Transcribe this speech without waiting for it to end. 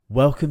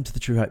Welcome to the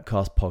True Hope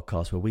Cast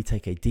podcast, where we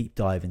take a deep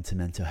dive into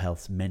mental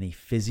health's many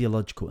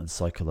physiological and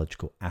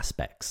psychological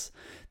aspects.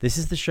 This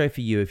is the show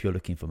for you if you're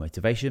looking for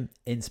motivation,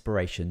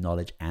 inspiration,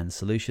 knowledge, and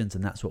solutions,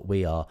 and that's what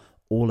we are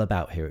all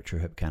about here at True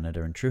Hope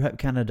Canada. And True Hope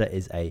Canada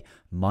is a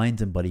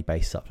mind and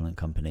body-based supplement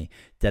company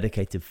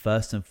dedicated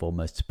first and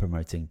foremost to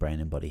promoting brain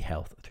and body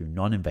health through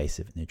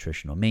non-invasive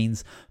nutritional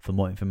means. For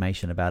more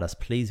information about us,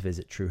 please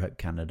visit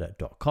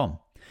truehopecanada.com.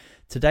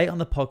 Today on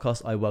the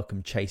podcast, I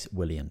welcome Chase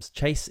Williams.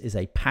 Chase is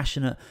a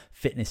passionate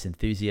fitness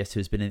enthusiast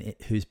who's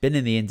been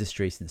in the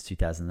industry since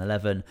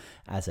 2011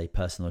 as a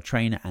personal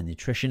trainer and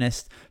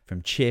nutritionist,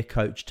 from cheer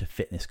coach to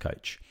fitness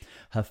coach.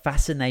 Her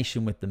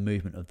fascination with the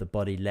movement of the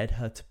body led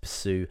her to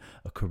pursue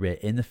a career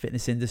in the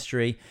fitness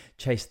industry.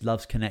 Chase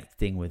loves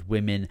connecting with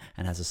women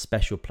and has a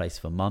special place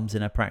for mums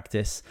in her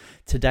practice.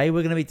 Today,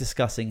 we're going to be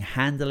discussing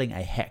handling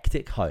a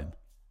hectic home.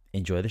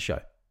 Enjoy the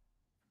show.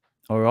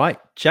 All right,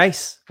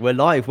 Chase, we're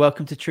live.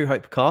 Welcome to True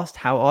Hope Cast.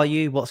 How are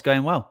you? What's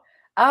going well?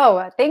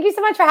 Oh, thank you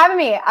so much for having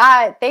me.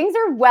 Things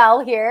are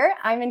well here.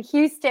 I'm in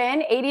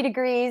Houston, 80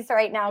 degrees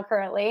right now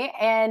currently,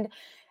 and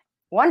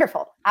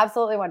wonderful.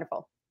 Absolutely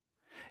wonderful.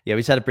 Yeah, we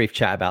just had a brief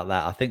chat about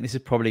that. I think this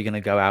is probably going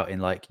to go out in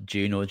like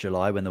June or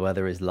July when the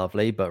weather is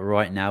lovely. But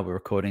right now we're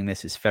recording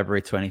this. It's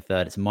February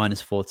 23rd. It's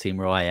minus 14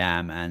 where I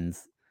am, and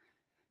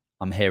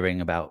I'm hearing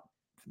about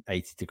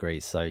 80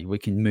 degrees. So we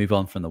can move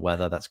on from the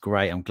weather. That's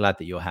great. I'm glad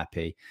that you're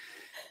happy.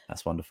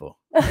 That's wonderful.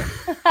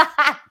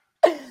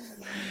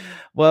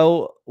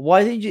 Well,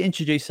 why don't you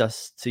introduce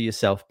us to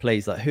yourself,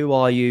 please? Like, who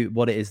are you?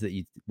 What is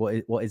it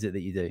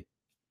that you do?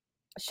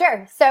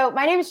 Sure. So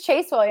my name is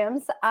Chase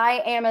Williams.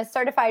 I am a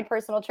certified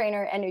personal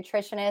trainer and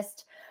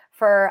nutritionist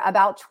for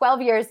about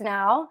 12 years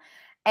now.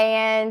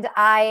 And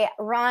I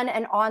run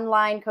an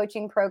online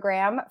coaching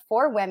program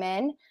for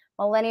women.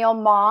 Millennial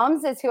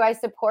moms is who I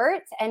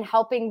support, and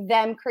helping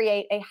them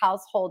create a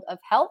household of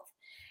health.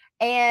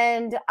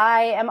 And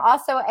I am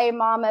also a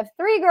mom of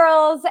 3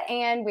 girls,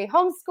 and we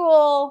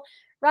homeschool,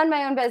 run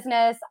my own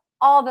business,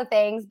 all the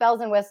things,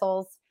 bells and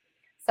whistles.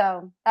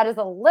 So that is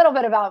a little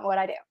bit about what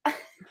I do.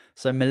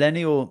 So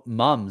millennial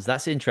mums,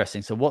 that's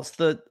interesting. So what's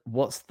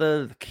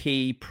the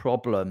key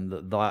problem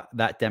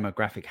that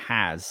demographic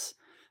has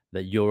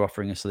that you're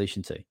offering a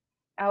solution to?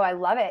 Oh, I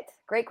love it.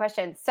 Great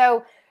question.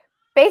 So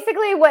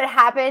basically what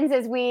happens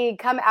is we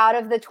come out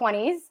of the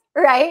 20s,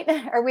 right?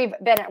 Or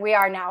we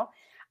are now.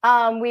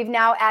 We've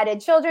now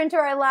added children to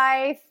our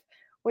life.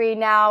 We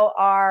now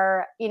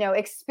are,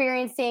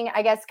 experiencing,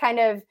 I guess, kind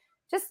of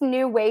just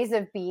new ways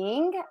of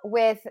being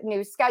with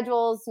new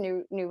schedules,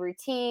 new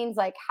routines.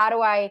 Like, how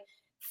do I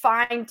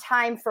find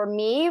time for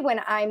me when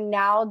I'm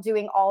now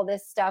doing all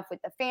this stuff with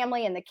the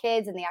family and the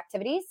kids and the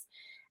activities?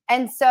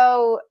 And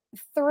so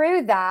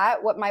through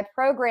that, what my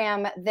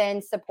program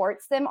then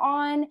supports them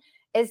on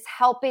is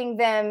helping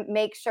them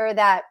make sure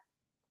that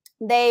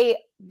they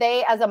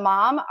as a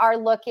mom are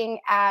looking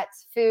at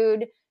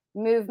food,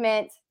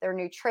 movement, their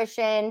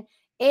nutrition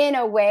in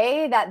a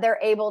way that they're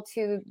able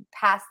to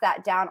pass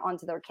that down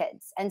onto their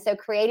kids. And so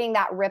creating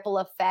that ripple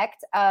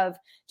effect of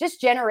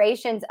just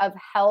generations of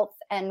health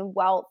and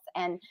wealth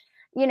and,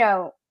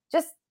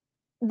 just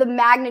the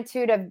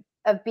magnitude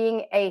of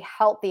being a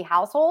healthy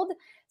household.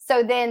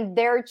 So then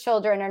their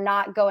children are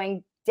not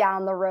going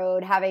down the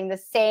road having the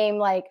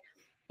same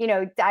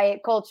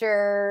diet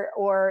culture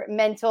or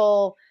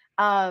mental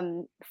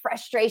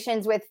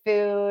frustrations with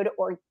food,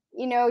 or,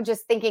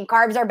 just thinking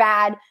carbs are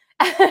bad.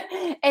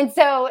 And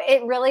so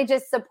it really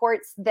just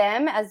supports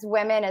them as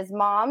women, as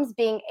moms,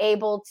 being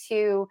able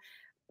to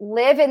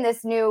live in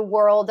this new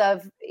world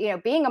of,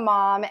 being a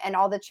mom and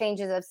all the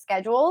changes of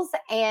schedules,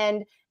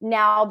 and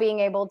now being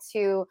able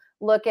to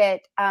look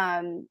at,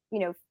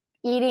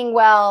 eating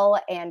well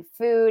and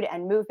food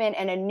and movement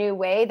in a new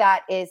way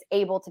that is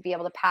able to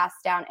pass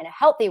down in a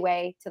healthy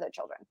way to their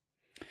children.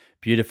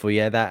 Beautiful.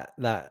 Yeah,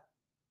 that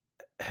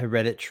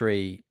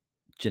hereditary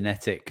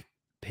genetic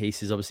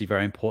piece is obviously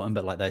very important,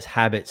 but like those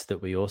habits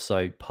that we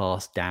also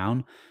pass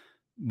down,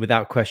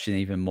 without question,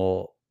 even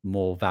more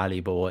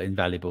valuable or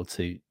invaluable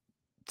to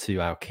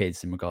our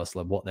kids in regards to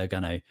like what they're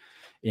going to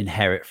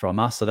inherit from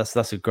us. So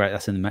that's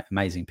an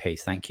amazing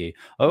piece. Thank you.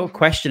 I have a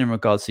question in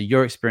regards to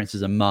your experience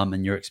as a mum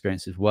and your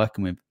experience of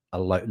working with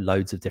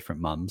loads of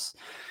different mums.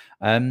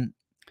 There's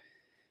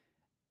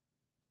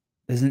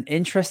an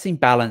interesting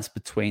balance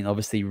between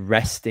obviously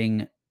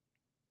resting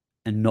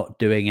and not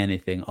doing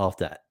anything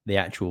after the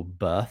actual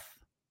birth.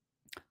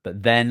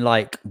 But then,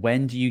 like,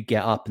 when do you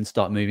get up and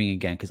start moving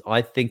again? Because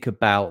I think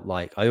about,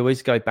 like, I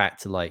always go back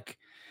to like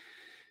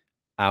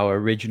our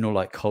original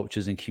like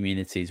cultures and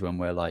communities when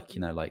we're like,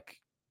 like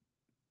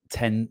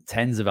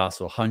tens of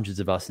us or hundreds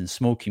of us in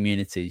small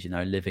communities,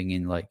 living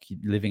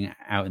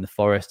out in the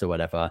forest or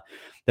whatever.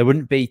 There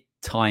wouldn't be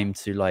time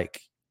to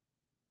like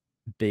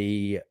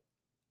be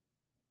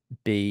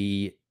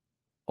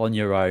on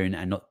your own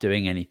and not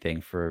doing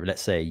anything for,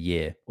 let's say, a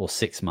year or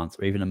 6 months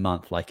or even a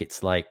month. Like,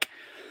 it's like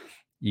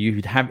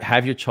you'd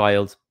have your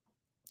child,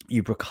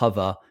 you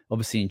recover,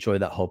 obviously enjoy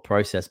that whole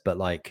process, but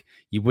like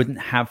you wouldn't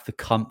have the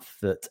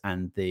comfort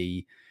and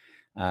the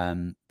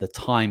the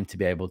time to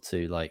be able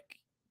to like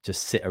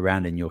just sit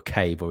around in your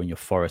cave or in your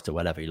forest or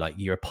whatever.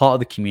 You're a part of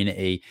the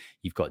community.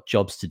 You've got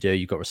jobs to do.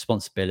 You've got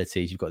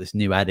responsibilities. You've got this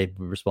new added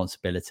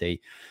responsibility.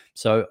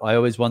 So I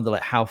always wonder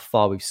like how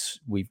far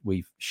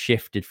we've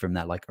shifted from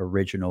that like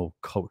original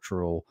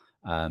cultural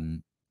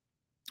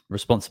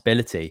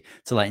responsibility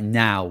to like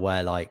now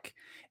where like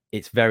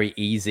it's very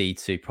easy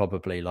to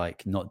probably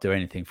like not do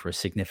anything for a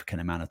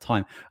significant amount of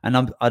time.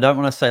 And I don't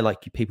want to say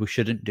like people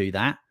shouldn't do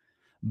that,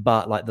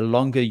 but like the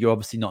longer you're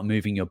obviously not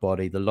moving your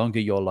body, the longer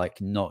you're like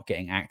not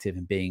getting active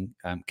and being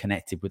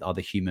connected with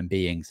other human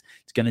beings,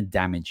 it's going to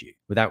damage you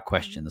without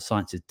question. The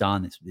science is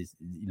done. It's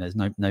you know, there's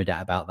no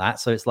doubt about that.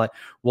 So it's like,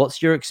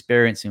 what's your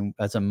experience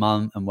as a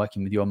mum and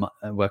working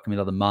with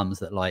other mums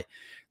that like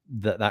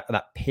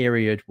that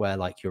period where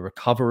like you're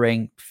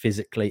recovering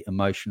physically,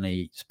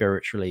 emotionally,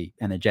 spiritually,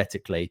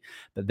 energetically,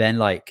 but then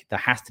like there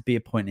has to be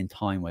a point in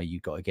time where you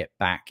got to get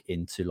back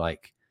into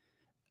like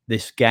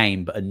this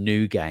game, but a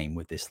new game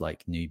with this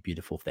like new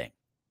beautiful thing.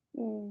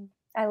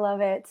 I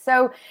love it.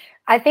 So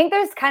I think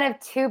there's kind of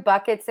two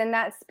buckets in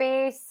that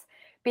space,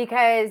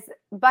 because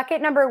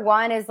bucket number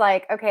one is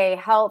like, okay,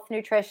 health,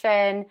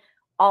 nutrition,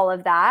 all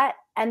of that.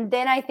 And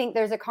then I think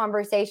there's a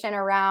conversation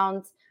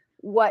around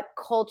what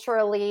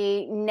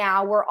culturally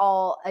now we're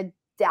all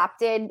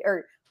adapted,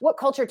 or what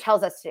culture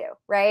tells us to do,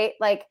 right?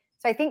 Like,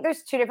 so I think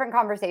there's two different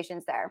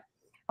conversations there.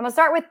 I'm gonna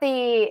start with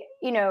the,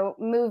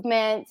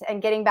 movement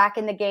and getting back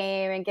in the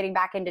game and getting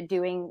back into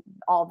doing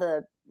all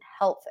the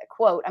health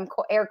quote. I'm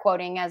air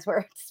quoting as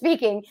we're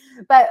speaking,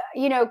 but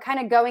kind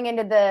of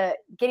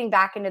getting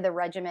back into the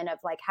regimen of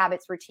like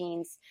habits,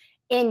 routines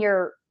in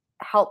your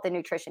health and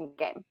nutrition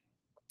game.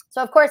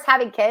 So of course,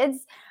 having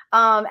kids,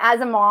 as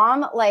a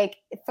mom, like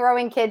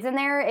throwing kids in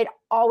there, it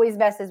always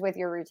messes with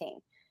your routine.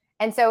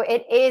 And so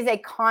it is a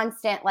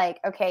constant, like,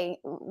 okay,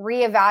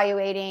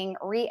 reevaluating,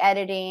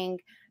 re-editing,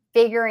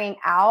 figuring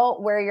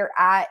out where you're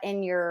at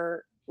in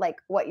your, like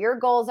what your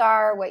goals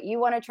are, what you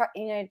want to try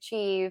and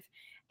achieve,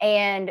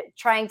 and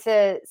trying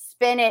to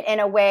spin it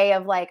in a way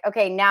of like,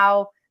 okay,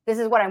 now this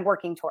is what I'm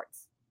working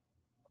towards.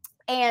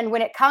 And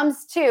when it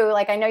comes to,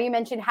 like, I know you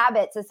mentioned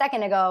habits a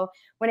second ago,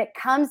 when it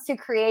comes to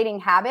creating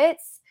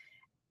habits,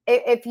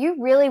 if you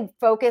really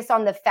focus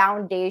on the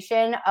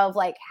foundation of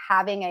like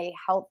having a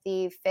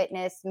healthy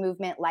fitness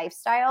movement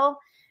lifestyle,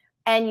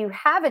 and you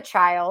have a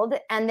child,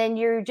 and then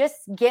you just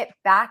get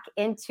back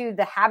into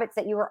the habits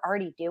that you were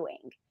already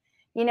doing,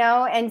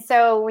 And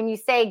so when you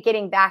say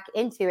getting back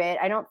into it,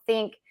 I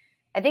think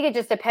it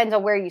just depends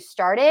on where you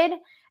started,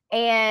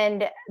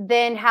 and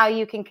then how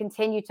you can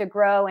continue to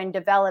grow and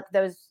develop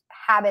those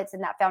habits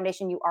and that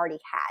foundation you already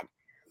had.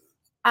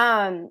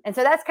 And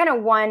so that's kind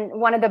of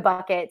one of the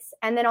buckets.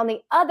 And then on the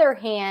other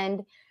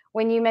hand,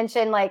 when you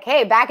mentioned like,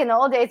 hey, back in the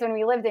old days when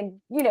we lived in,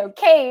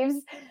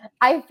 caves,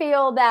 I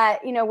feel that,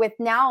 with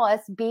now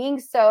us being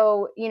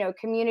so,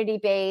 community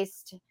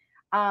based,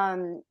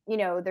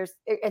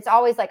 it's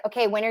always like,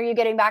 okay, when are you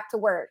getting back to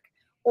work?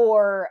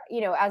 Or,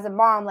 as a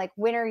mom, like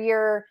when are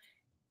you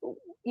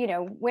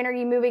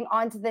moving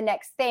on to the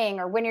next thing?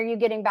 Or when are you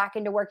getting back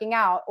into working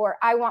out? Or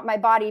I want my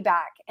body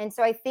back. And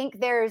so I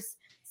think there's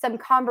some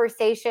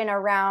conversation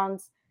around,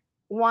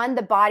 one,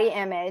 the body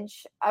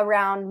image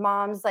around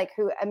moms like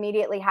who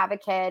immediately have a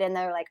kid and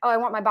they're like, oh, I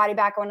want my body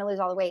back. I want to lose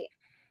all the weight.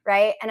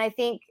 Right. And I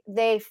think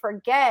they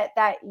forget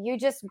that you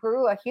just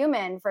grew a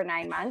human for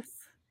 9 months.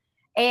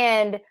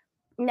 And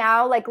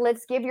now, like,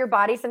 let's give your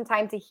body some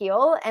time to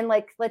heal, and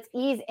like, let's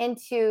ease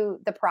into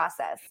the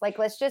process. Like,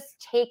 let's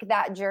just take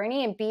that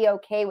journey and be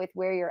okay with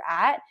where you're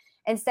at,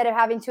 instead of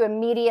having to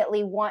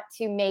immediately want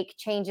to make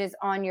changes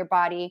on your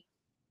body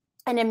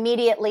and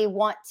immediately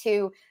want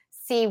to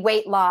see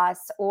weight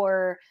loss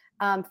or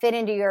fit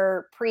into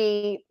your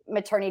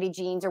pre-maternity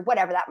genes or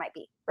whatever that might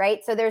be, right?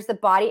 So there's the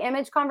body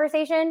image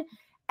conversation.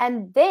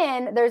 And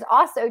then there's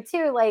also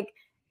too, like,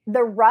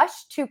 the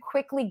rush to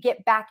quickly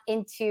get back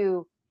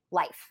into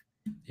life.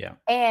 Yeah.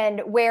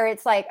 And where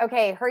it's like,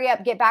 okay, hurry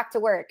up, get back to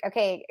work.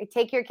 Okay,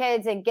 take your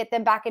kids and get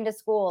them back into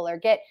school, or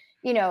get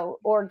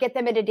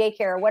them into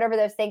daycare, or whatever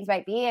those things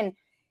might be. And,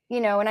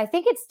 and I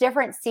think it's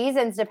different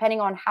seasons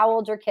depending on how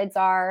old your kids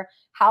are,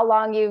 how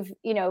long you've,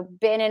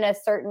 been in a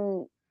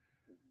certain,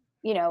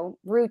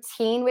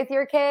 routine with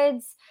your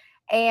kids,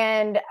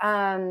 and,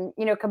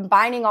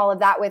 combining all of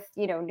that with,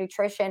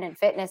 nutrition and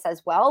fitness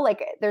as well.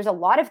 Like, there's a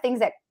lot of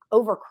things that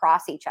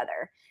overcross each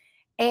other.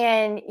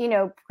 And,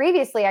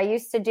 previously I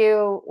used to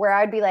do where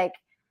I'd be like,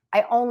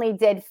 I only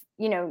did,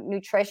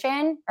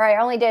 nutrition, or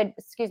I only did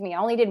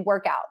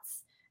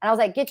workouts. And I was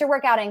like, get your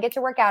workout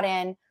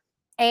in.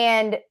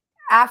 And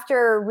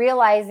after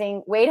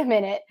realizing, wait a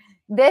minute,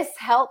 this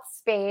health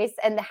space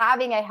and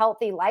having a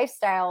healthy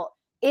lifestyle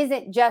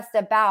isn't just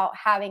about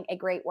having a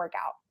great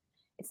workout.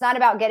 It's not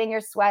about getting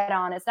your sweat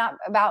on. It's not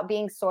about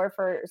being sore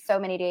for so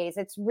many days.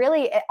 It's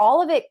really,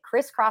 all of it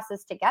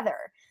crisscrosses together.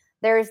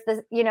 There's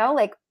this,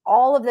 like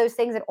all of those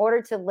things in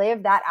order to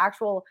live that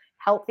actual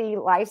healthy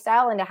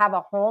lifestyle and to have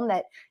a home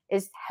that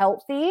is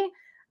healthy.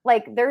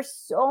 Like, there's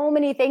so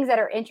many things that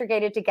are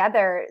integrated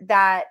together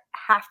that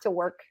have to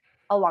work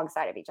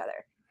alongside of each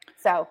other.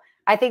 So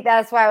I think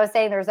that's why I was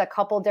saying there's a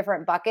couple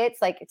different buckets,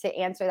 like to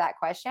answer that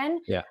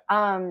question. Yeah.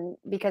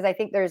 Because I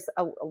think there's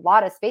a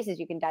lot of spaces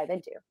you can dive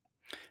into.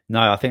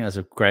 No, I think that's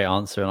a great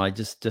answer. And I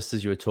just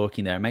as you were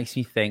talking there, it makes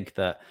me think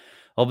that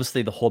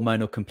obviously the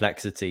hormonal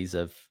complexities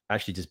of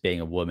actually just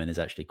being a woman is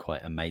actually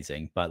quite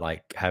amazing. But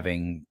like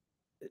having,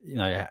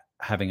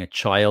 having a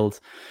child,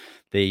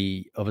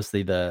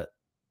 obviously the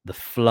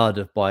flood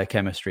of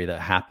biochemistry that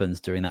happens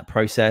during that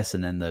process,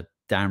 and then the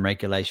down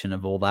regulation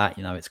of all that,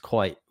 it's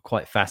quite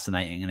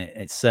fascinating. And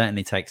it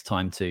certainly takes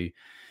time to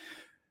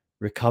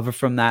recover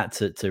from that,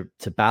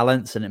 to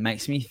balance. And it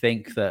makes me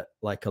think that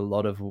like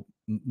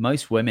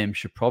most women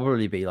should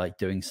probably be like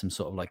doing some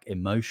sort of like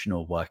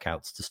emotional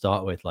workouts to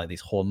start with, like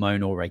these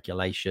hormonal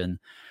regulation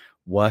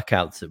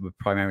workouts that would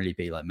primarily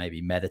be like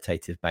maybe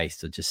meditative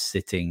based, or just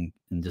sitting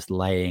and just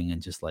laying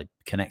and just like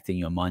connecting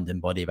your mind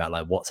and body about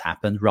like what's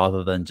happened,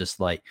 rather than just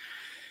like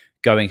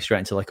going straight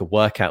into like a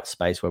workout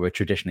space where we're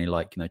traditionally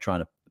like, trying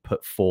to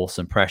put force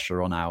and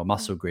pressure on our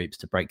muscle groups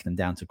to break them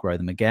down to grow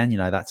them again.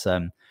 That's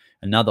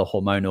another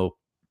hormonal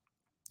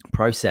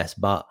process,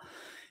 but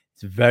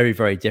it's very,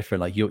 very different.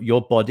 Like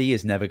your body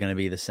is never going to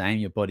be the same.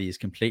 Your body is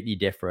completely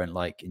different.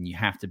 Like, and you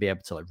have to be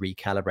able to like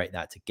recalibrate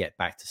that to get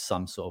back to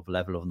some sort of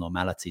level of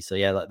normality. So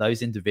yeah, like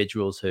those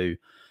individuals who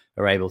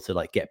are able to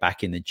like get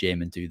back in the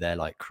gym and do their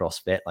like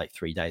CrossFit like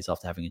 3 days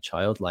after having a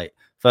child, like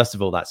first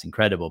of all, that's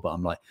incredible. But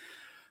I'm like,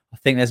 I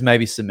think there's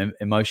maybe some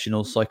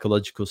emotional,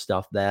 psychological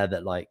stuff there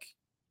that like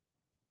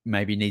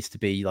maybe needs to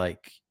be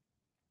like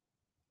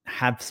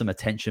have some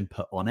attention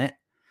put on it,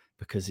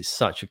 because it's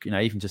such a,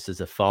 even just as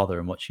a father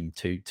and watching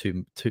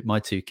my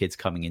two kids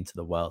coming into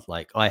the world,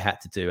 like I had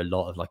to do a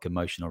lot of like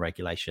emotional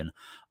regulation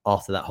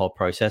after that whole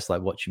process,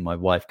 like watching my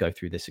wife go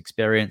through this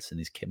experience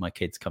and my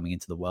kids coming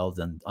into the world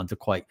and under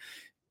quite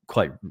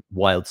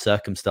wild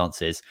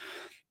circumstances.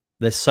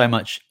 There's so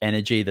much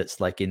energy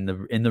that's like in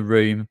the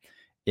room,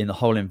 in the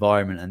whole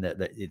environment, and that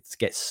it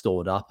gets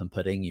stored up and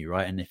put in you,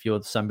 right? And if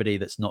you're somebody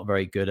that's not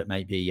very good at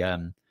maybe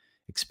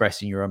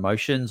expressing your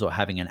emotions or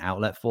having an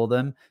outlet for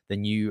them,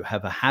 then you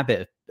have a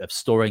habit of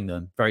storing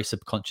them very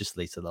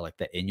subconsciously, so that like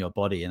they're in your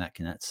body, and that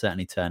can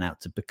certainly turn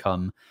out to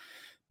become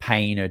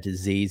pain or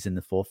disease in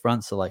the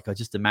forefront. So like I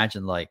just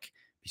imagine like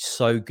it'd be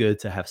so good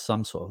to have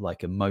some sort of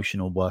like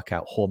emotional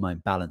workout hormone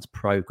balance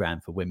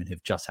program for women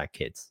who've just had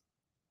kids.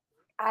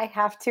 I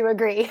have to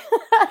agree.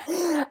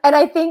 And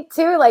I think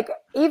too, like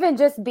even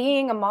just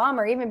being a mom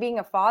or even being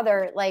a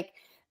father, like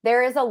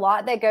there is a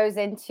lot that goes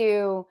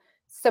into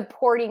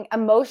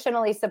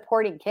emotionally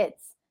supporting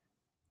kids.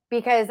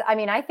 Because I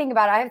mean, I think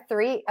about it, I have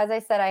three, as I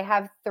said, I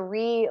have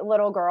 3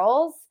 little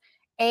girls,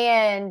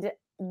 and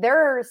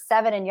they're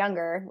 7 and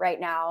younger right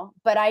now.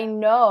 But I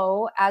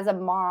know as a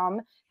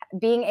mom,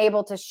 being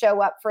able to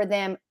show up for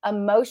them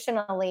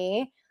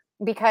emotionally,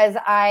 because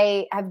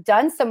I have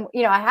done some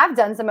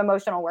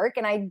emotional work,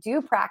 and I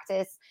do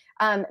practice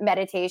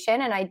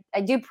meditation, and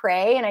I do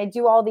pray, and I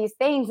do all these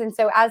things. And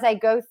so as I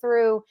go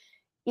through,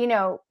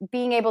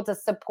 being able to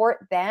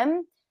support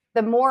them,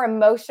 the more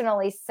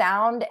emotionally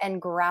sound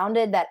and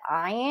grounded that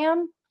I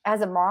am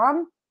as a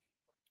mom,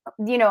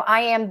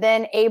 I am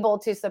then able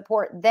to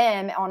support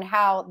them on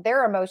how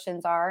their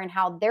emotions are and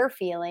how they're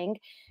feeling,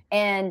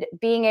 and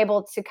being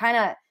able to kind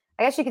of,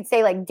 I guess you could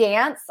say, like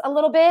dance a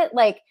little bit,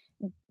 like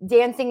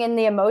dancing in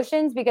the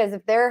emotions, because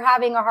if they're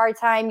having a hard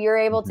time, you're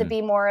able to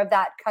be more of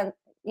that,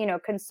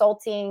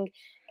 consulting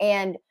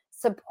and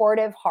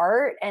supportive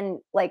heart, and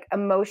like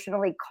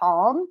emotionally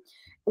calm.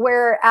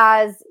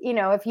 Whereas,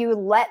 if you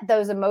let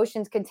those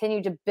emotions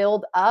continue to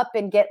build up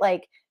and get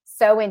like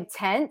so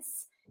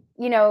intense,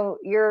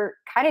 you're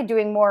kind of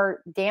doing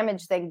more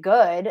damage than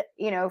good,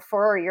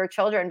 for your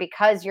children,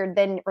 because you're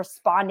then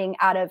responding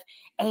out of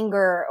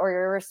anger, or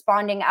you're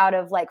responding out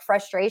of like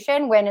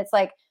frustration, when it's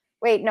like,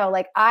 wait, no,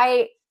 like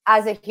I,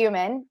 as a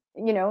human,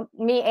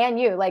 me and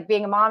you, like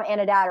being a mom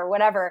and a dad or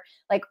whatever,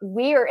 like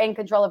we are in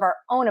control of our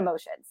own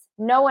emotions.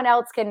 No one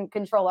else can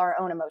control our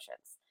own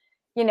emotions.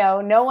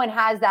 No one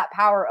has that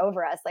power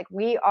over us. Like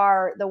we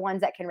are the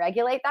ones that can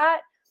regulate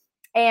that.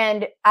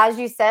 And as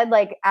you said,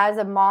 like as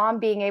a mom,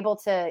 being able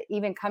to,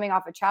 even coming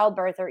off of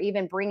childbirth or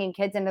even bringing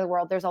kids into the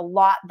world, there's a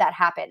lot that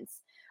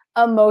happens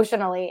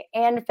emotionally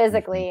and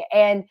physically.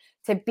 And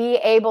to be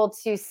able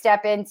to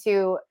step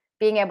into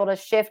being able to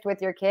shift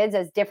with your kids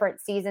as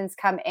different seasons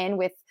come in,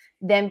 with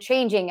them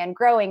changing and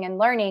growing and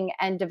learning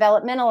and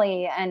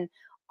developmentally and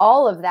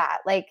all of that,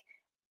 like,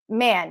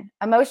 man,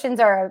 emotions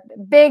are a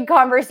big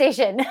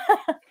conversation.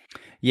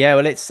 Yeah,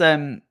 well, it's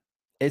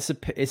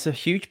a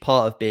huge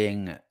part of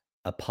being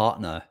a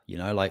partner.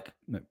 Like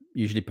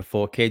usually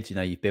before kids,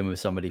 you've been with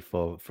somebody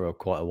for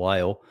quite a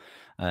while.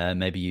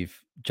 Maybe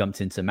you've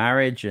jumped into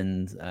marriage,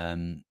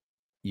 and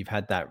you've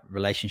had that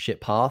relationship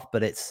path,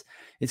 but it's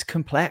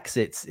complex.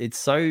 It's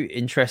so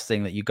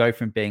interesting that you go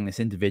from being this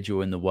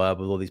individual in the world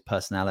with all these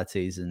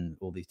personalities and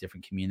all these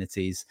different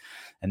communities,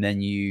 and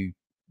then you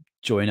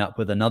join up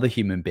with another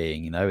human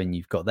being, and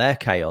you've got their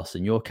chaos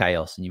and your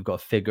chaos, and you've got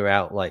to figure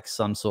out like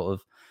some sort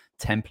of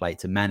template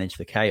to manage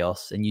the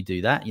chaos. And you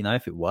do that,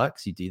 if it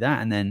works, you do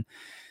that. And then,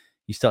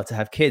 you start to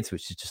have kids,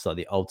 which is just like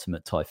the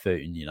ultimate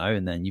typhoon, you know,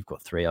 and then you've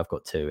got 3, I've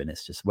got 2, and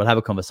it's just, we'll have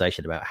a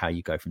conversation about how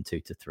you go from 2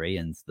 to 3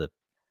 and the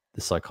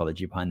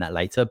psychology behind that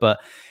later.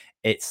 But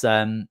it's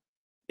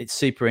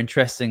super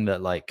interesting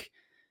that like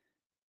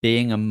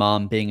being a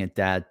mom, being a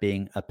dad,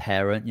 being a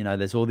parent, you know,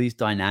 there's all these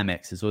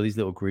dynamics, there's all these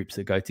little groups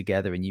that go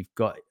together, and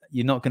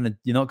you're not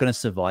gonna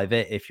survive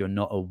it if you're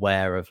not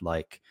aware of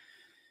like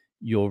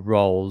your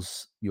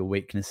roles, your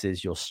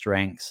weaknesses, your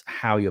strengths,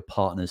 how your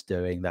partner's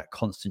doing, that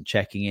constant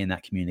checking in,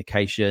 that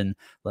communication.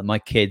 Like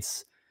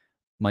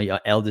my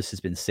eldest has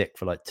been sick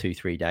for like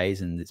 2-3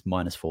 days, and it's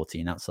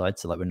 -14 outside,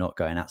 so like we're not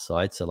going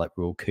outside, so like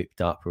we're all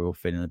cooped up, we're all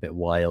feeling a bit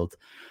wild.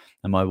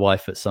 And my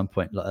wife at some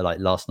point, like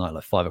last night,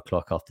 like 5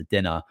 o'clock after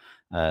dinner,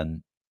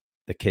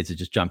 the kids are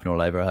just jumping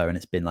all over her, and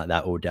it's been like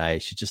that all day.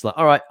 She's just like,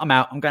 all right, I'm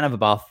out, I'm going to have a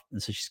bath.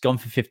 And so she's gone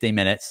for 15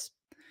 minutes,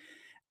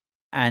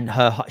 and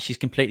she's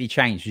completely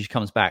changed. She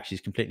comes back,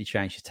 she's completely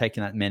changed. She's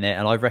taking that minute,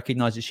 and I've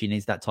recognized that she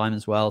needs that time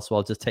as well, so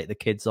I'll just take the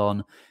kids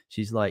on.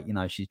 She's like, you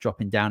know, she's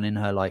dropping down in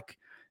her like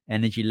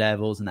energy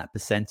levels and that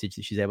percentage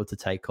that she's able to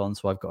take on,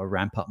 so I've got to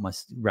ramp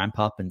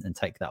up and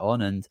take that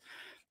on. And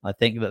I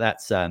think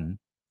that's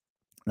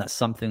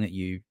something that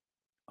you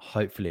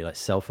hopefully like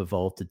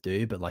self-evolve to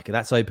do. But like,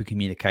 that's open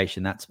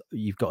communication. That's,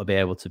 you've got to be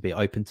able to be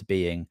open to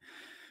being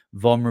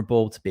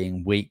vulnerable, to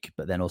being weak,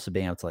 but then also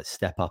being able to like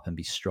step up and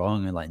be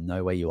strong and like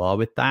know where you are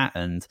with that.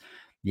 And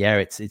yeah,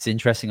 it's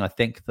interesting. I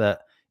think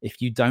that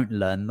if you don't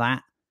learn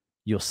that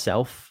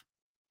yourself,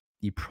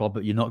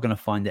 you're not going to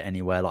find it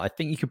anywhere. Like, I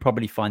think you could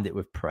probably find it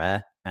with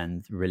prayer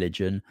and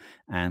religion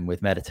and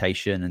with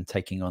meditation and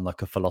taking on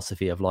like a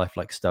philosophy of life,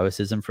 like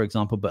Stoicism, for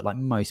example. But like,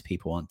 most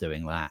people aren't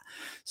doing that.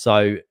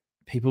 So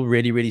people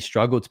really, really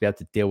struggle to be able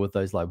to deal with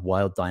those like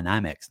wild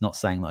dynamics. Not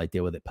saying that I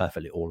deal with it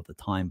perfectly all of the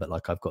time, but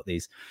like I've got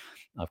these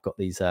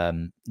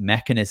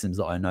mechanisms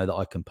that I know that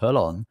I can pull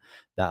on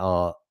that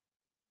are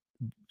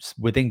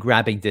within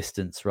grabbing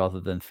distance,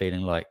 rather than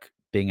feeling like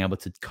being able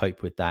to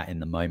cope with that in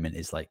the moment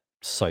is like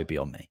so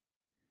beyond me.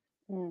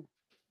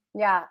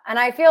 Yeah. And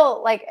I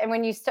feel like, and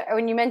when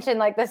you mentioned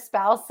like the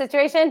spouse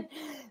situation,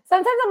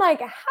 sometimes I'm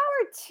like, how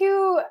are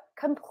two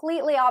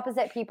completely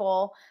opposite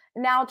people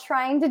now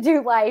trying to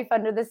do life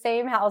under the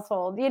same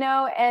household, you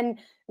know, and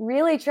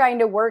really trying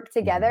to work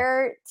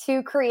together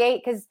to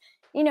create, because,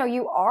 you know,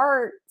 you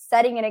are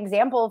setting an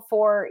example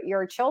for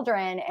your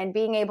children and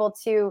being able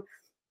to,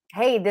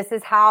 hey, this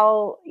is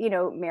how, you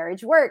know,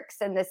 marriage works.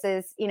 And this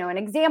is, you know, an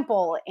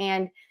example.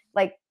 And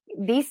like,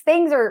 these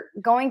things are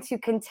going to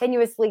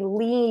continuously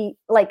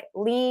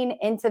lean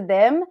into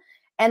them,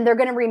 and they're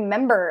going to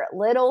remember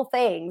little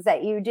things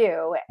that you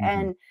do.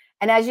 And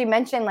as you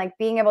mentioned, like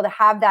being able to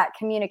have that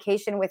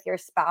communication with your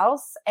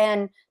spouse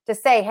and to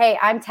say, hey,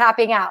 I'm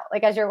tapping out.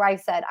 Like, as your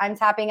wife said, I'm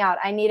tapping out.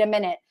 I need a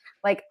minute.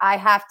 Like, I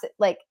have to,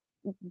 like,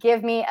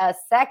 give me a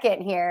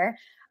second here.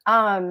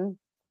 Because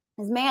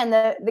man,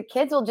 the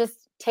kids will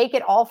just take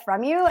it all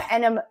from you.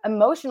 And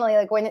emotionally,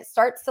 like when it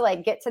starts to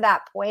like get to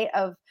that point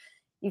of,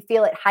 you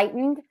feel it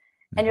heightened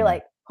and you're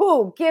like,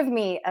 oh, give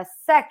me a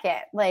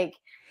second. Like,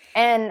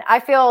 and I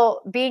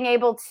feel being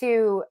able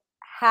to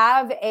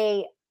have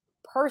a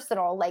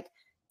personal, like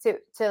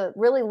to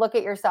really look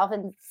at yourself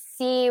and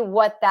see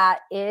what that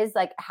is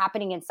like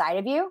happening inside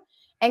of you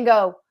and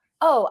go,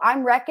 oh,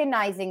 I'm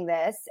recognizing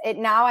this.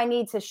 Now I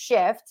need to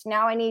shift.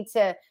 Now I need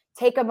to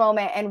take a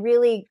moment and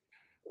really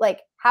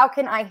like, how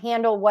can I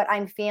handle what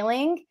I'm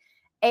feeling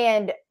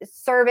and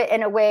serve it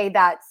in a way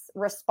that's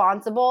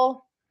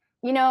responsible,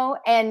 you know,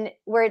 and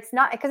where it's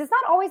not, because it's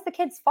not always the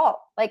kid's fault.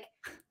 Like,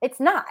 it's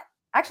not.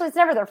 Actually, it's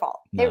never their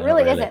fault. No, it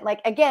really isn't. Like,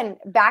 again,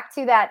 back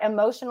to that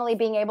emotionally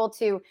being able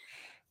to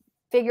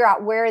figure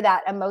out where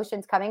that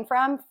emotion's coming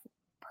from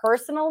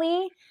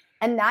personally.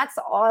 And that's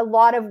a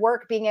lot of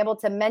work, being able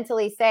to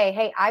mentally say,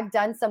 hey, I've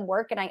done some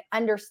work and I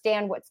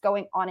understand what's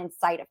going on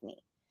inside of me.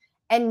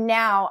 And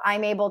now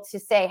I'm able to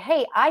say,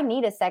 hey, I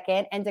need a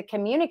second, and to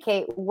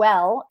communicate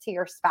well to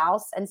your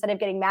spouse instead of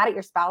getting mad at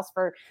your spouse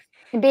for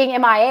being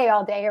MIA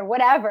all day or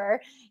whatever.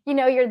 You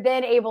know, you're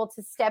then able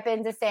to step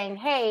into saying,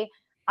 hey,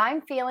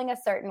 I'm feeling a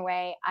certain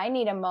way. I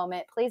need a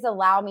moment. Please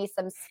allow me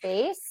some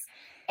space.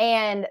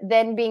 And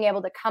then being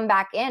able to come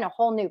back in a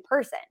whole new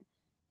person,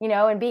 you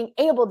know, and being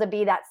able to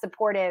be that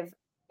supportive,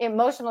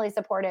 emotionally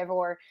supportive,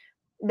 or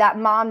that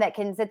mom that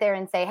can sit there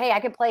and say, hey, I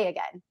can play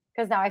again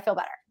because now I feel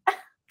better.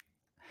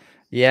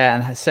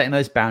 Yeah, and setting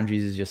those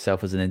boundaries as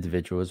yourself as an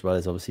individual as well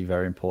is obviously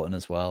very important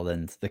as well.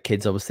 And the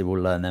kids obviously will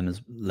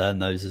learn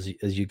those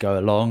as you go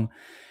along.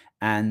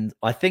 And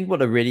I think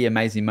what a really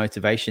amazing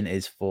motivation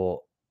is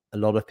for a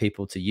lot of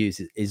people to use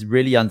is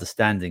really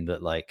understanding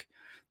that, like,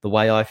 the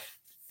way I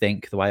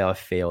think, the way I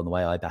feel, and the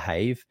way I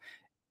behave,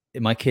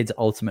 my kids are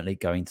ultimately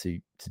going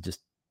to just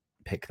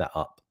pick that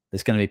up.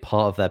 It's going to be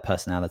part of their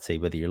personality,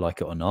 whether you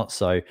like it or not.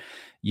 So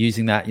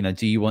using that,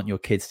 do you want your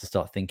kids to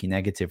start thinking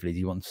negatively? Do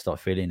you want them to start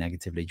feeling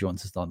negatively? Do you want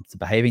to start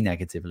behaving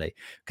negatively?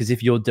 Because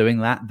if you're doing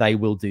that, they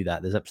will do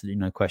that. There's absolutely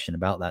no question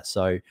about that.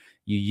 So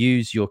you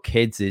use your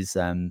kids'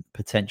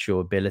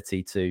 potential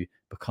ability to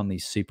become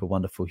these super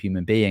wonderful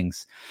human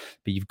beings,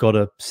 but you've got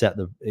to set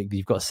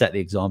the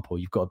example.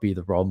 You've got to be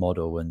the role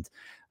model.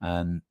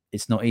 And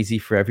it's not easy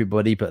for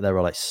everybody, but there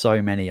are like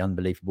so many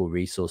unbelievable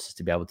resources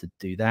to be able to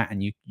do that.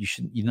 And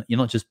you're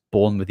not just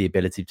born with the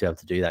ability to be able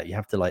to do that. You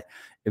have to like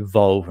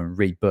evolve and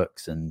read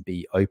books and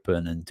be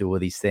open and do all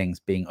these things,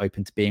 being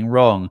open to being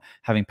wrong,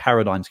 having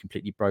paradigms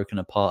completely broken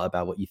apart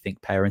about what you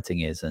think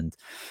parenting is. And,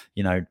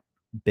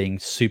 being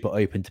super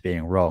open to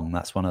being wrong.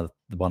 That's one of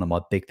my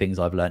big things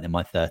I've learned in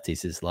my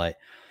 30s is like,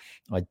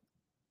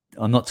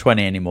 I'm not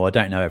 20 anymore. I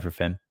don't know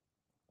everything.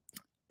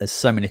 There's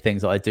so many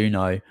things that I do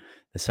know.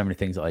 There's so many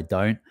things that I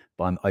don't,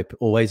 but I'm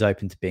always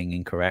open to being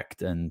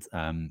incorrect. And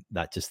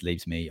that just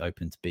leaves me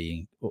open to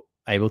being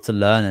able to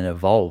learn and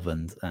evolve.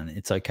 And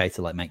it's okay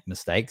to like make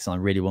mistakes. And I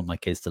really want my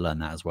kids to learn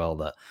that as well,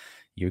 that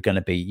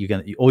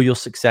all your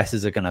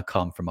successes are going to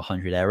come from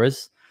 100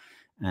 errors.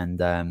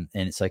 And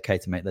it's okay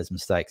to make those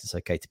mistakes. It's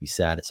okay to be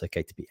sad. It's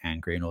okay to be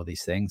angry and all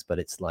these things. But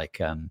it's like,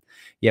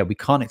 we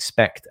can't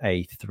expect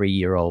a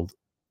 3-year-old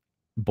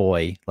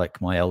boy like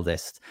my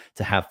eldest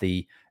to have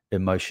the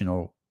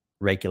emotional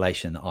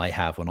regulation that I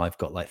have when I've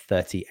got like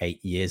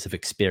 38 years of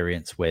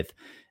experience with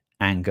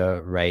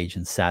anger, rage,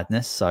 and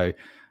sadness. So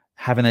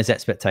having those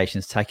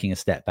expectations, taking a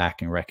step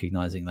back and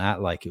recognizing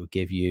that, like, it will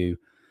give you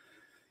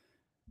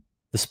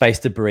the space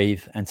to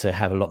breathe and to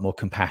have a lot more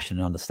compassion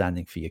and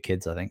understanding for your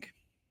kids, I think.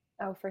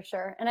 Oh, for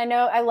sure. And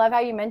I love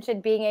how you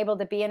mentioned being able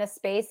to be in a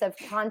space of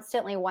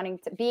constantly wanting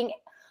to being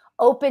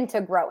open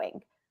to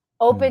growing,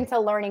 open to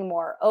learning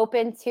more,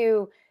 open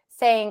to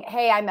saying,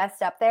 hey, I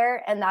messed up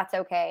there and that's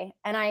okay.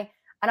 And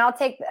I'll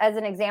take as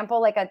an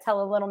example, like I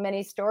tell a little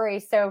mini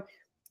story. So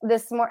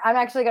I'm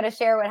actually going to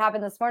share what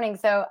happened this morning.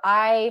 So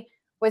I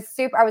was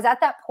at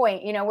that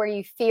point, where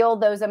you feel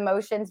those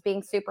emotions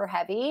being super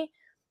heavy.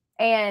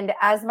 And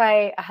as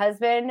my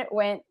husband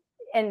went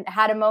and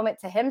had a moment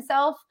to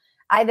himself,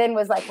 I then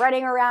was like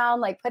running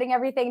around, like putting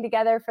everything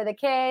together for the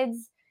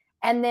kids.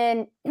 And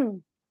then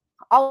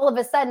all of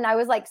a sudden I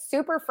was like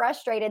super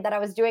frustrated that I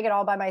was doing it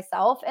all by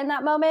myself in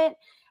that moment.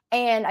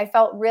 And I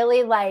felt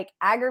really like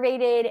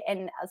aggravated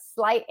and a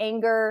slight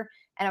anger.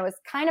 And I was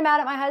kind of mad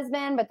at my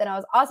husband, but then I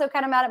was also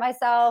kind of mad at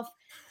myself.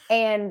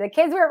 And the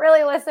kids weren't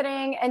really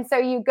listening. And so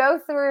you go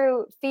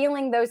through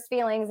feeling those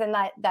feelings and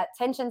that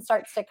tension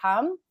starts to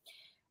come.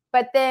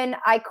 But then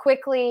I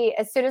quickly,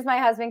 as soon as my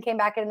husband came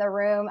back in the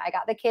room, I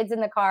got the kids in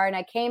the car and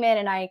I came in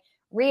and I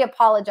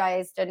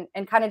re-apologized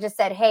and kind of just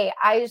said, hey,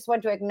 I just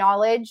want to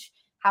acknowledge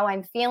how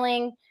I'm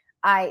feeling.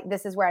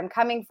 This is where I'm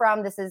coming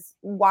from. This is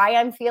why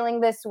I'm feeling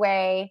this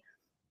way.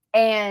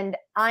 And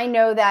I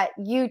know that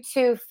you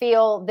too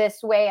feel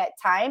this way at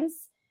times.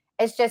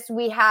 It's just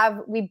we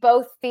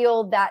both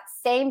feel that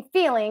same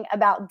feeling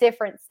about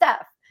different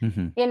stuff,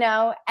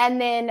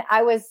 and then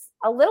I was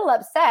a little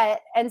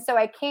upset. And so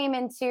I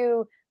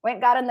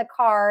got in the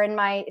car and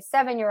my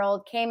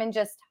 7-year-old came and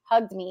just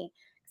hugged me.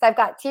 So I've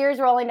got tears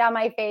rolling down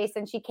my face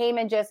and she came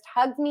and just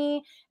hugged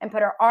me and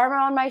put her arm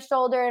around my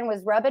shoulder and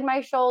was rubbing my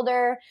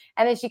shoulder.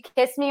 And then she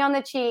kissed me on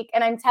the cheek.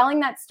 And I'm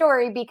telling that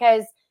story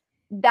because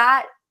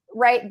that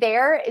right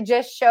there, it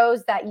just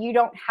shows that you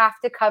don't have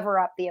to cover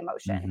up the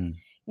emotion.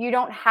 You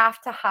don't have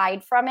to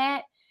hide from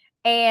it.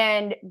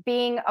 And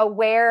being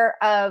aware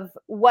of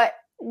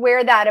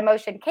where that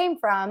emotion came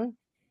from,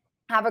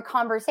 have a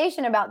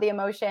conversation about the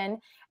emotion.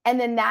 And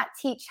then that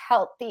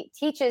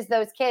teaches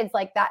those kids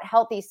like that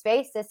healthy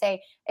space to say,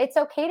 it's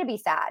okay to be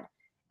sad.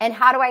 And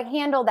how do I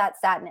handle that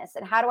sadness?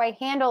 And how do I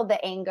handle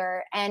the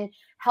anger? And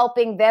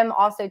helping them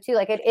also too,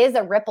 like it is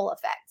a ripple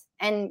effect.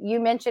 And you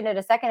mentioned it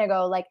a second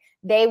ago, like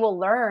they will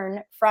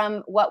learn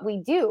from what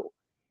we do.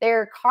 We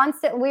are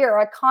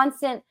a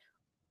constant,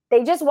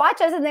 they just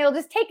watch us and they'll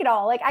just take it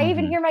all. Like I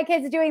even hear my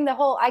kids doing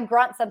I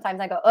grunt sometimes.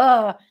 I go,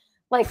 ugh,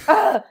 like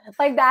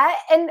that.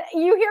 And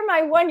you hear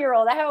my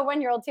 1-year-old, I have a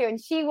 1-year-old too.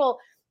 And she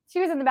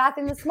was in the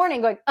bathroom this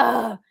morning going,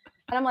 ugh.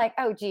 And I'm like,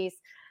 oh geez,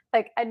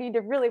 like I need to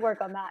really work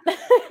on that.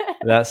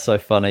 That's so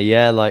funny.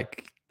 Yeah.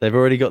 Like they've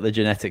already got the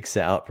genetics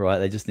set up, right?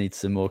 They just need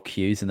some more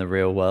cues in the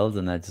real world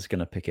and they're just going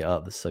to pick it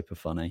up. That's super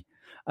funny.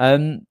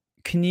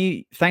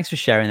 Thanks for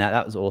sharing that.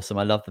 That was awesome.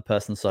 I love the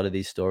personal side of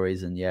these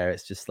stories. And yeah,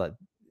 it's just like,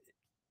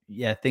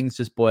 things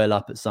just boil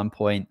up at some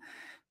point,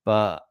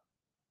 but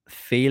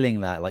feeling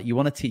that, like, you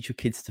want to teach your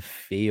kids to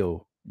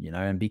feel,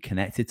 and be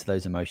connected to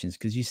those emotions.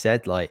 Because you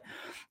said, like,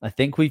 I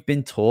think we've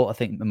been taught, I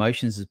think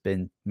emotions has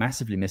been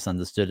massively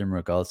misunderstood in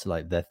regards to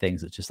like they're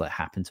things that just like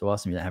happen to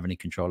us and we don't have any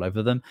control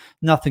over them.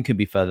 Nothing could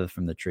be further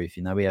from the truth.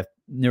 We have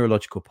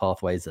neurological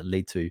pathways that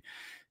lead to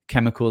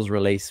chemicals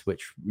release,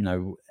 which,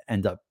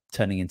 end up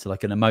turning into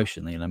like an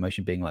emotion,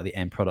 emotion being like the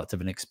end product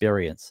of an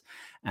experience.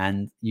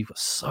 And you've got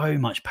so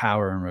much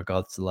power in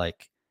regards to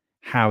like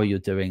how you're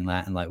doing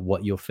that and like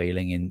what you're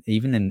feeling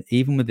even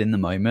within the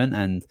moment.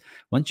 And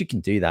once you can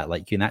do that,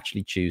 like you can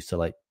actually choose to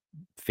like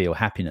feel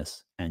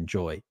happiness and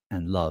joy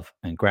and love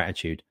and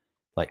gratitude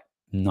like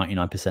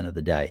 99% of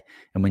the day.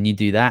 And when you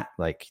do that,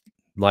 like,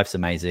 life's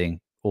amazing.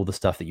 All the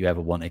stuff that you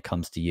ever wanted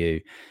comes to you,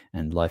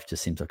 and life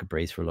just seems like a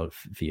breeze for a lot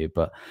for you.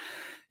 But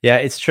yeah,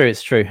 it's true.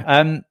 It's true.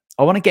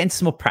 I want to get into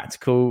some more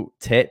practical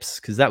tips,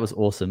 because that was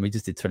awesome. We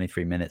just did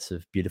 23 minutes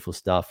of beautiful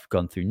stuff,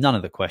 gone through none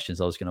of the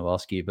questions I was going to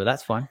ask you, but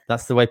that's fine.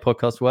 That's the way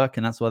podcasts work,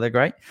 and that's why they're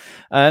great.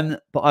 But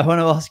I want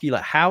to ask you,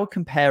 like, how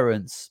can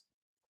parents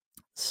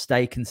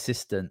stay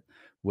consistent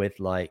with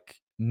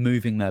like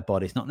moving their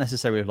bodies, not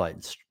necessarily with like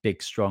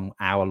big, strong,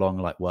 hour-long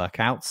like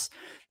workouts,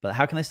 but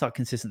how can they start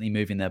consistently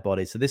moving their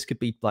bodies? So this could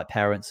be like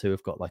parents who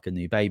have got like a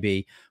new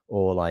baby,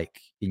 or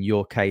like in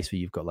your case where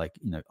you've got like,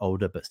 you know,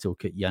 older but still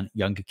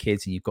younger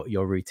kids, and you've got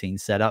your routine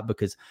set up.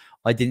 Because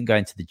I didn't go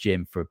into the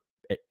gym for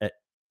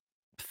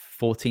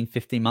 14,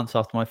 15 months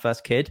after my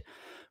first kid.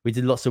 We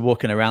did lots of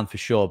walking around for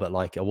sure, but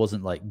like I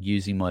wasn't like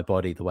using my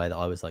body the way that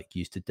I was like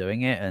used to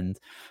doing it. And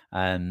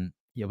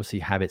obviously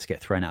habits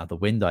get thrown out of the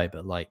window,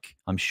 but like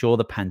I'm sure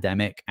the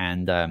pandemic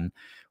and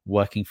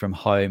working from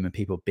home and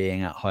people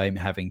being at home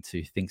having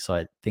to think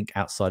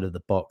outside of the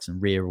box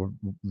and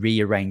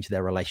rearrange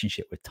their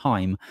relationship with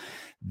time,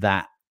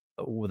 that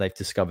they've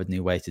discovered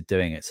new ways of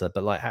doing it. So,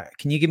 but like,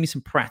 can you give me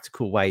some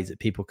practical ways that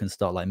people can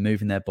start like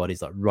moving their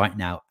bodies like right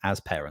now as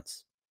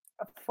parents?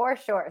 For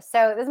sure.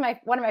 So this is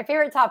one of my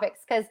favorite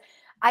topics, because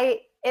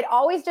it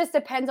always just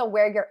depends on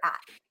where you're at.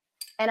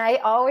 And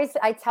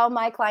I tell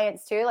my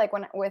clients too, like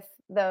when with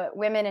the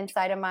women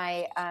inside of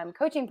my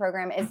coaching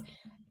program, is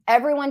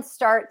everyone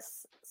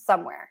starts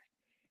somewhere,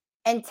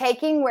 and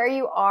taking where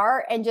you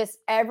are and just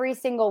every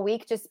single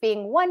week just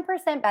being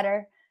 1%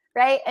 better,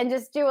 right? And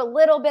just do a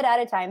little bit at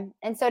a time.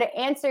 And so to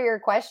answer your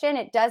question,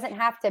 it doesn't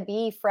have to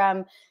be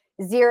from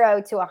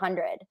 0 to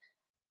 100.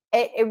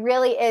 It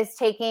really is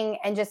taking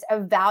and just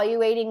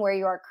evaluating where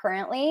you are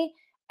currently,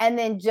 and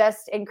then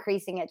just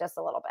increasing it just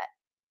a little bit.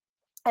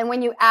 And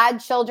when you add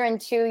children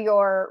to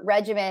your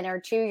regimen or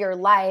to your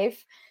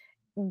life,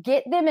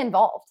 get them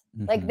involved.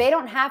 Mm-hmm. Like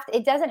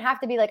it doesn't have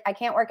to be like, I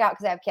can't work out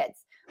because I have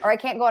kids, or I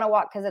can't go on a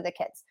walk because of the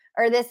kids,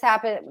 or this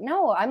happened.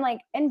 No, I'm like,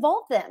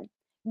 involve them,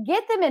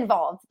 get them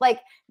involved. Like,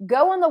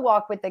 go on the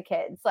walk with the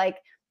kids, like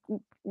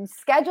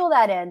schedule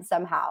that in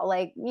somehow.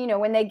 Like, you know,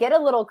 when they get a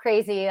little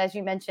crazy, as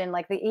you mentioned,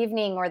 like the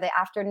evening or the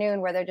afternoon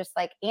where they're just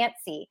like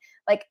antsy,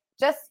 like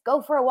just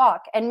go for a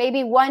walk. And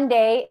maybe one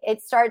day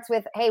it starts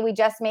with, hey, we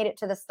just made it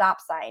to the stop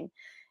sign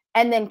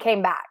and then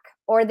came back.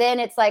 Or then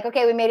it's like,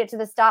 okay, we made it to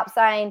the stop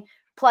sign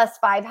plus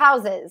 5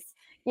 houses,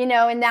 you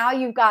know, and now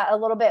you've got a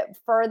little bit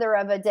further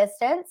of a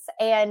distance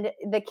and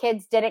the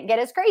kids didn't get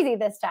as crazy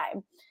this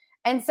time.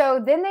 And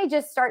so then they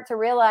just start to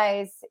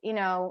realize, you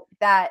know,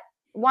 that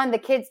one, the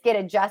kids get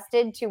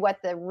adjusted to what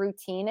the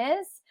routine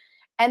is.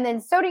 And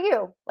then so do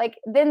you. Like,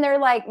 then they're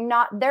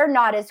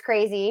not as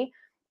crazy.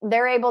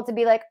 They're able to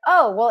be like,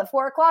 oh, well, at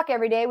 4:00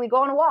 every day, we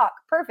go on a walk.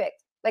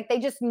 Perfect. Like, they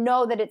just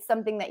know that it's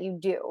something that you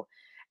do.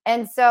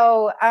 And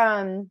so,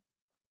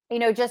 you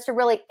know, just to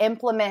really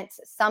implement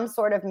some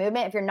sort of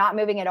movement, if you're not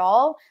moving at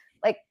all,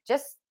 like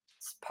just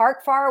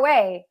park far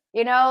away,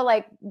 you know,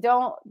 like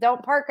don't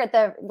park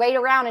wait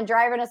around and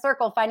drive in a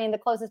circle, finding the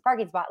closest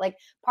parking spot. Like,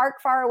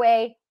 park far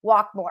away,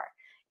 walk more,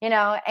 you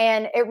know.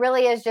 And it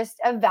really is just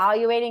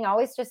evaluating. I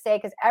always just say,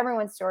 because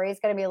everyone's story is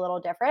going to be a little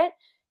different,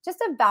 just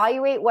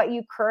evaluate what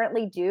you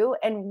currently do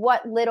and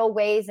what little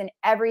ways in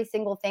every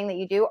single thing that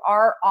you do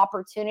are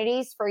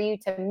opportunities for you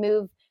to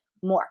move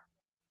more.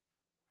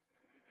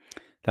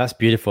 That's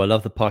beautiful. I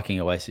love the parking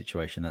away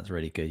situation. That's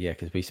really good. Yeah,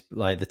 because we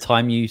like the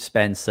time you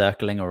spend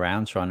circling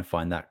around trying to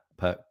find that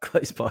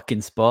close parking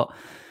spot,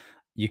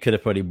 you could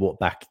have probably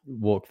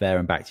walked there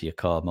and back to your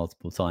car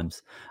multiple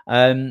times.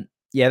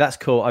 Yeah, that's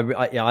cool.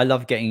 I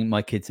love getting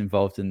my kids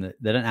involved in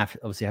they don't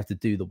obviously have to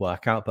do the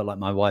workout, but like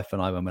my wife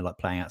and I, when we're like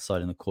playing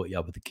outside in the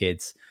courtyard with the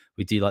kids,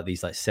 we do like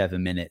these like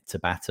 7-minute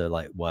Tabata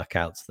like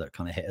workouts that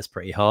kind of hit us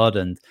pretty hard.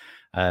 And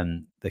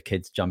the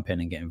kids jump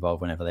in and get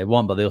involved whenever they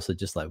want, but they also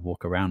just like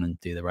walk around and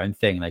do their own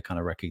thing. They kind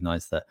of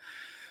recognize that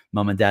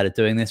mum and dad are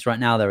doing this right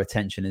now. Their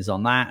attention is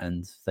on that,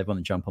 and they want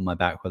to jump on my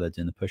back while they're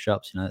doing the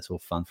push-ups. You know, it's all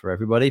fun for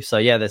everybody. So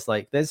yeah,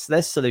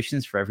 there's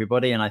solutions for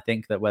everybody. And I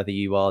think that whether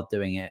you are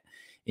doing it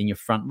in your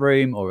front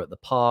room or at the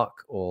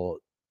park or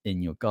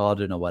in your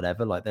garden or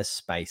whatever, like there's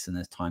space and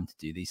there's time to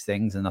do these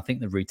things. And I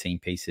think the routine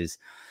piece is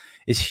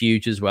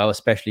huge as well,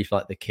 especially if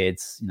like the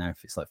kids, you know,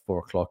 if it's like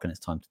 4:00 and it's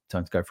time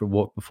to go for a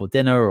walk before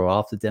dinner or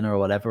after dinner or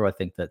whatever. I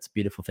think that's a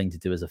beautiful thing to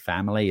do as a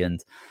family.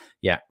 And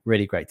yeah,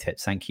 really great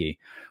tips. Thank you.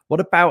 What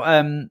about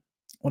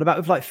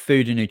with like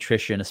food and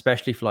nutrition,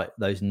 especially for like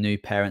those new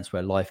parents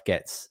where life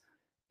gets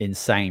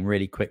insane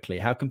really quickly?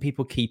 How can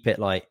people keep it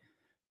like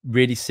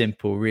really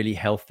simple, really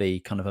healthy,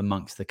 kind of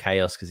amongst the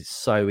chaos? Because it's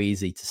so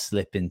easy to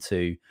slip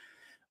into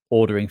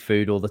ordering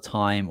food all the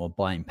time or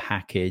buying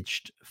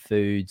packaged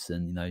foods,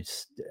 and, you know,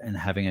 and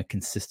having a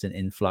consistent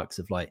influx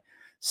of like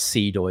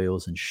seed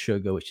oils and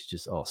sugar, which is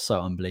just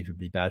so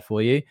unbelievably bad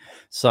for you.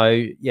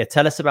 So yeah,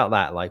 tell us about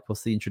that. Like,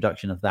 what's the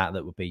introduction of that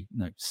would be, you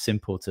know,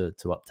 simple to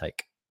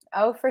uptake?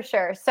 Oh, for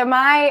sure. So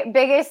my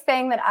biggest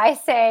thing that I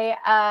say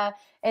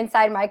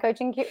inside my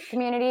coaching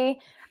community,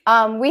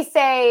 we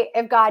say,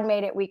 if God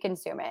made it, we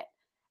consume it.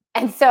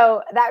 And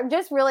so that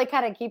just really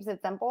kind of keeps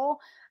it simple.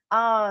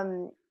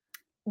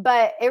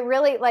 But it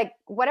really, like,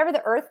 whatever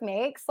the earth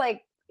makes,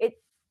 like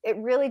it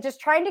really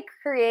just trying to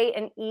create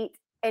and eat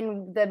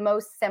in the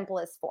most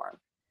simplest form.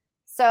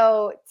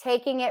 So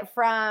taking it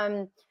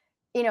from,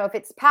 if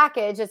it's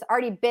packaged, it's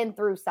already been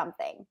through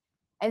something.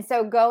 And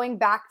so going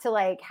back to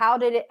like, how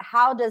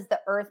does the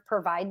earth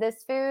provide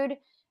this food,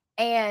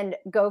 and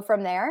go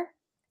from there.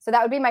 So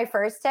that would be my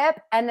first tip.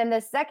 And then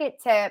the second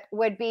tip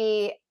would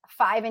be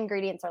 5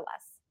 ingredients or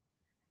less.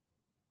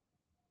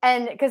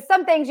 And because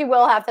some things you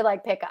will have to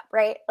like pick up,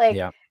 right? Like,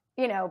 yeah.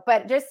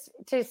 But just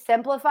to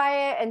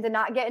simplify it and to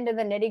not get into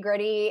the nitty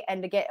gritty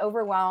and to get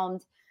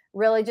overwhelmed,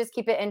 really just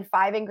keep it in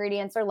 5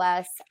 ingredients or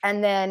less.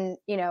 And then,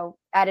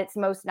 at its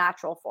most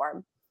natural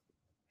form.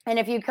 And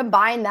if you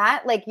combine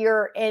that, like,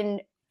 you're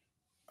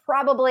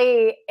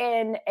probably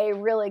in a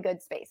really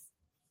good space.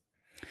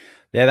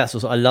 Yeah, that's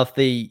also, I love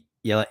the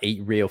like,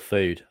 eat real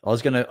food. I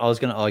was gonna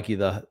argue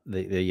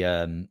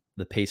the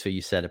piece where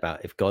you said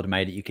about if God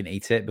made it, you can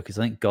eat it, because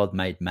I think God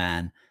made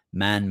man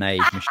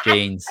made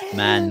machines,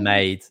 man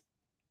made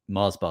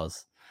Mars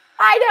bars.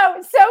 I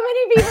know so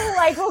many people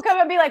like will come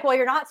and be like, well,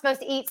 you're not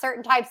supposed to eat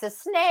certain types of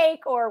snake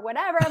or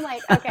whatever. I'm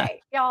like,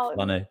 okay, y'all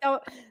don't.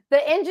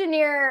 The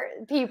engineer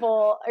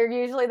people are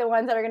usually the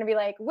ones that are going to be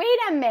like, wait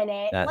a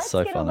minute, let's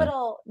get a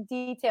little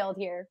detailed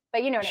here.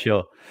 But you know what sure.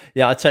 I mean.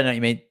 Yeah, I totally know what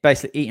you mean.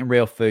 Basically eating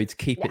real foods,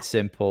 keep it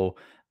simple.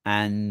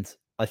 And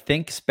I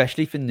think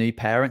especially for new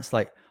parents,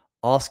 like,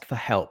 ask for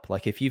help.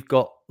 Like, if you've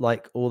got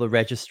like all the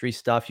registry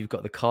stuff, you've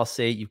got the car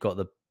seat, you've got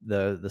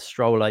the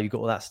stroller, you've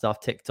got all that stuff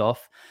ticked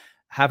off,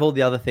 have all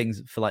the other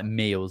things for like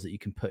meals that you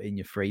can put in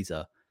your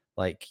freezer.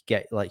 Like,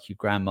 get like your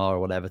grandma or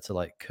whatever to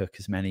like cook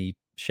as many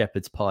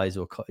shepherd's pies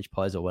or cottage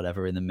pies or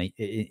whatever in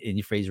in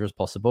your freezer as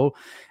possible,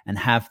 and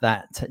have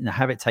that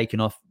have it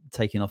taken off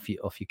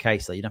your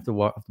case. So you don't have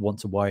to want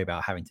to worry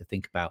about having to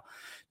think about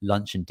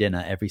lunch and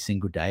dinner every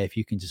single day. If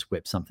you can just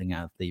whip something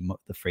out of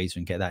the freezer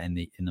and get that in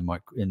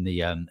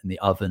the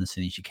oven as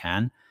soon as you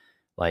can,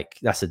 like,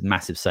 that's a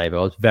massive saver.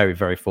 I was very,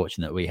 very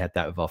fortunate we had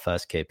that with our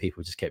first kid.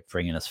 People just kept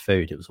bringing us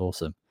food. It was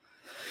awesome.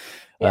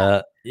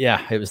 It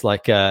was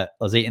like I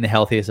was eating the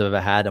healthiest I've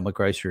ever had, and my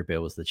grocery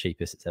bill was the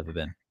cheapest it's ever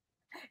been.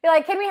 You're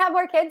like, can we have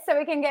more kids so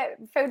we can get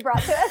food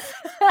brought to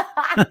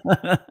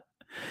us?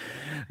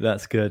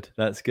 That's good.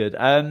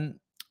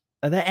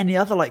 Are there any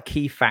other like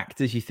key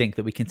factors you think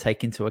that we can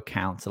take into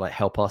account to like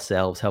help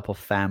ourselves, help our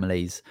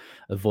families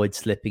avoid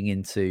slipping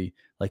into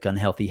like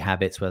unhealthy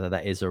habits, whether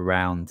that is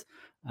around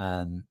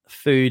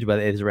food,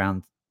 whether it is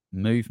around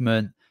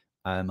movement?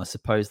 I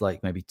suppose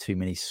like maybe too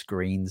many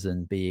screens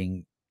and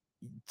being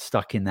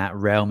stuck in that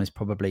realm is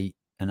probably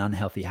an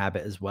unhealthy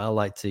habit as well,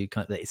 like to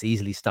kind of, that it's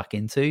easily stuck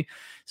into.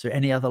 So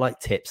any other like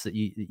tips that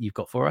you've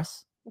got for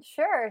us?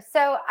 Sure.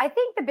 So I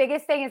think the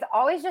biggest thing is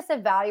always just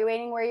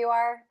evaluating where you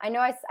are. I know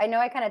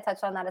I kind of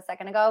touched on that a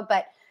second ago,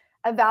 but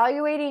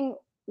evaluating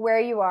where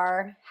you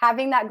are,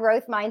 having that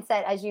growth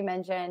mindset, as you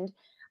mentioned.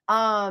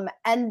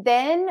 And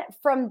then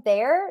from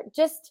there,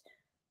 just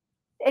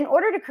in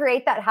order to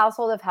create that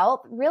household of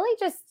health, really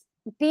just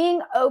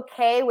being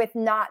okay with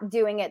not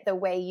doing it the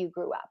way you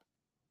grew up.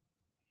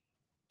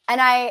 And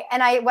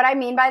what I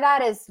mean by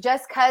that is,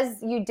 just because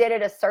you did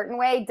it a certain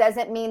way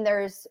doesn't mean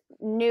there's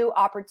new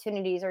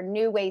opportunities or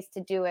new ways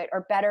to do it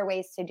or better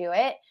ways to do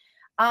it.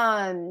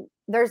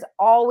 There's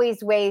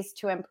always ways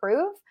to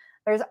improve.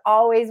 There's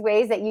always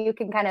ways that you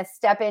can kind of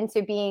step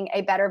into being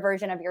a better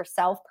version of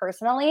yourself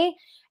personally.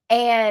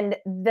 And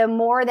the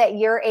more that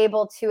you're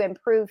able to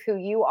improve who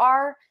you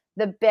are,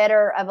 the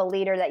better of a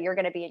leader that you're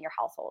going to be in your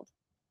household.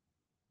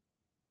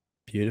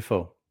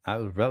 Beautiful.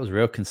 That was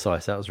real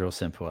concise. That was real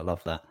simple. I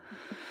love that.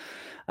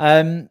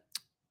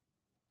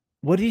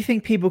 What do you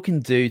think people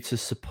can do to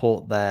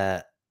support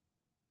their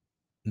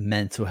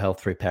mental health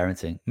through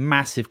parenting?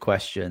 Massive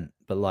question,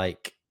 but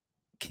like,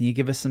 can you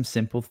give us some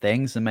simple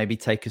things and maybe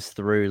take us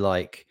through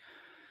like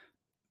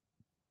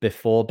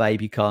before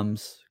baby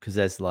comes? Because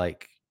there's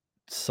like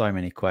so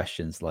many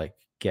questions like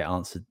get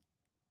answered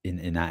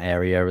in that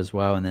area as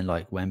well, and then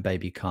like when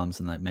baby comes,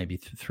 and like maybe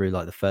through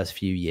like the first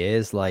few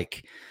years.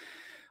 Like,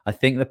 I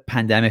think the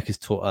pandemic has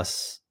taught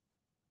us,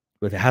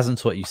 well, if it hasn't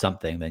taught you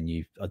something,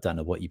 then I don't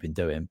know what you've been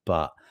doing,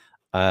 but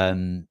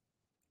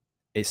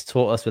it's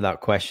taught us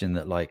without question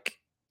that like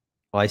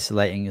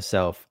isolating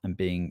yourself and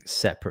being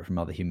separate from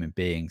other human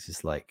beings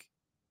is like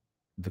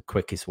the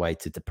quickest way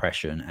to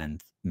depression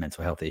and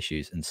mental health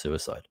issues and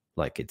suicide.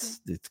 Like it's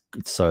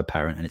so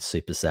apparent, and it's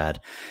super sad,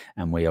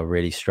 and we are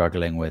really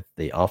struggling with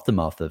the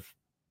aftermath of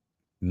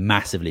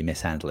massively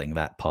mishandling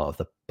that part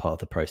of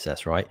the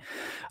process, right?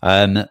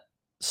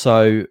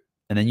 So,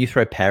 and then you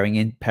throw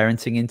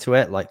parenting into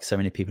it. Like, so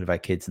many people have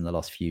had kids in the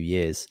last few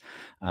years.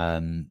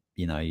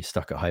 You're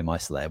stuck at home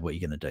isolated. What are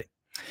you going to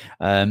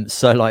do?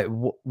 So like,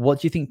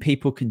 what do you think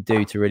people can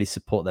do to really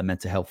support their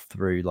mental health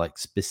through like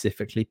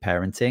specifically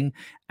parenting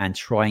and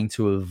trying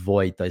to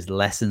avoid those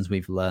lessons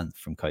we've learned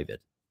from COVID?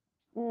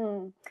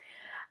 Mm,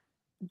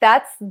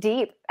 that's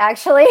deep,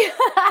 actually.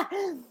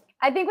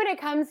 I think when it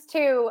comes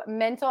to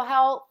mental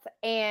health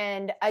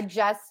and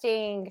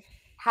adjusting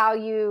how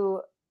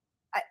you,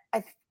 I,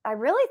 I, I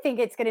really think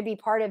it's going to be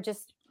part of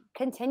just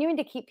continuing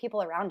to keep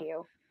people around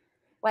you.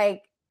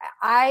 Like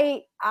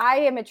I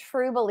am a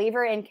true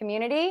believer in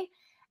community,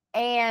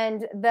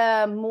 and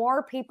the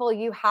more people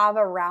you have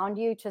around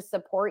you to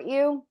support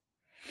you,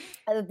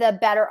 the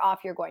better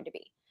off you're going to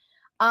be.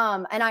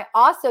 And I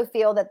also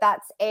feel that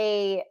that's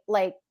a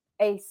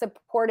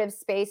supportive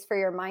space for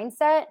your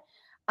mindset.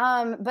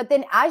 But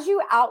then as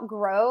you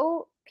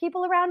outgrow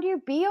people around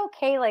you, be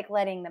okay like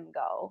letting them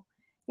go.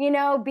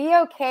 Be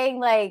okay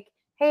like,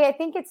 hey, I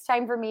think it's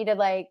time for me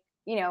to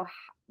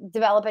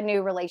develop a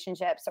new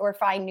relationships or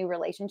find new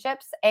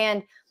relationships.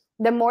 And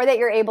the more that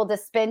you're able to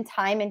spend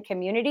time in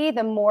community,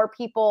 the more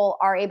people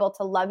are able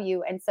to love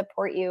you and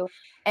support you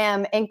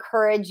and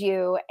encourage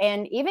you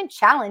and even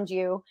challenge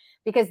you,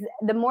 because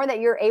the more that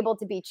you're able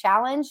to be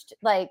challenged,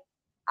 like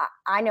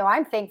I know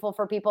I'm thankful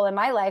for people in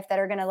my life that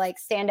are going to like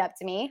stand up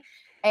to me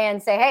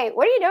and say, hey,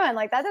 what are you doing?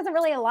 Like that doesn't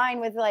really align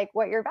with like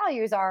what your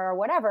values are or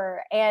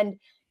whatever. And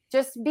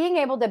just being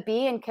able to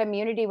be in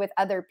community with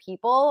other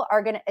people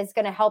is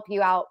going to help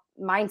you out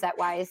mindset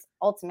wise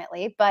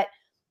ultimately.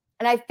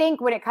 And I think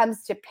when it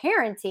comes to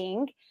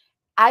parenting,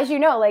 as you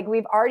know, like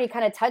we've already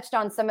kind of touched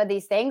on some of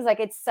these things,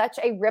 like it's such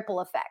a ripple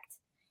effect.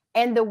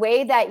 And the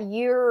way that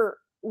you're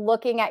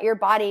looking at your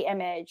body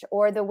image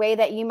or the way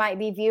that you might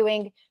be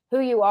viewing who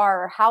you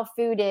are, or how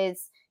food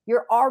is,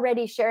 you're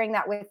already sharing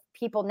that with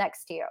people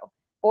next to you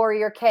or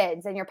your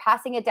kids, and you're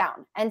passing it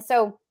down. And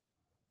so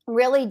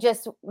really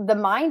just the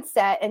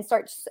mindset, and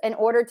in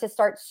order to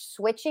start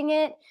switching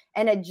it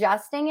and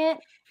adjusting it,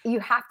 you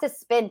have to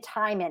spend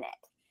time in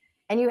it,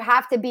 and you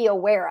have to be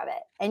aware of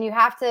it, and you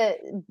have to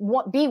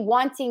be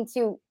wanting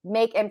to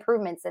make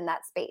improvements in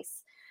that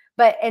space.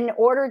 But in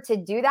order to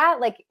do that,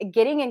 like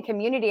getting in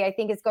community, I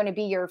think is going to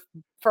be your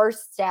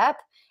first step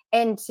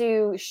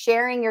into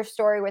sharing your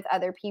story with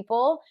other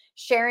people,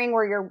 sharing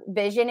where your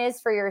vision is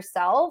for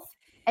yourself,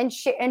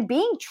 and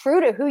being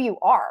true to who you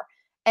are,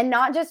 and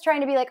not just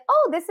trying to be like,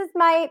 oh, this is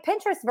my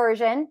Pinterest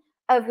version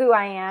of who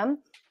I am,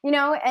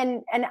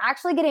 and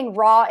actually getting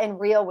raw and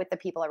real with the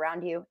people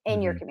around you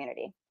in your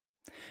community.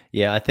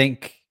 Yeah, I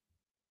think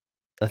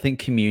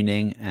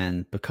communing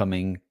and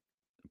becoming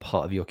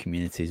part of your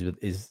communities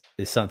is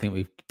something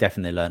we've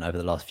definitely learned over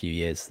the last few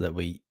years, that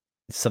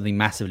it's something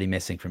massively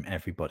missing from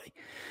everybody.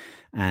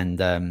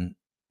 And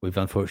we've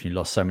unfortunately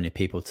lost so many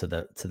people to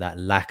that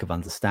lack of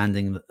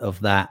understanding of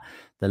that,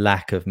 the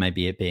lack of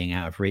maybe it being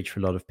out of reach for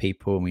a lot of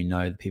people. And we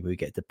know that people who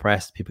get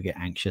depressed, people get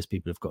anxious,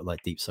 people who've got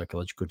like deep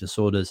psychological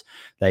disorders,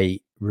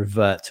 they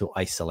revert to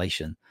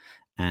isolation,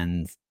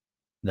 and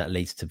that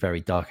leads to very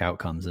dark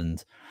outcomes.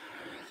 And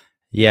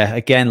yeah,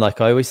 again,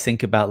 like I always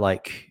think about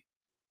like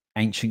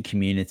ancient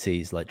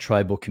communities, like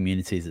tribal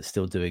communities that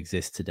still do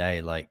exist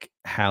today, like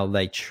how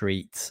they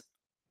treat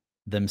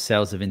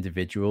themselves of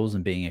individuals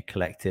and being a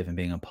collective and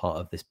being a part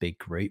of this big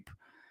group.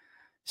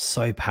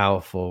 So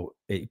powerful.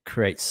 It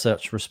creates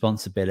such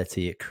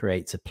responsibility. It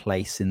creates a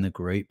place in the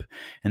group.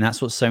 And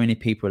that's what so many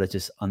people are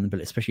just,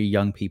 especially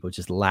young people,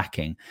 just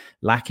lacking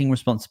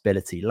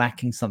responsibility,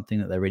 lacking something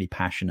that they're really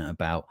passionate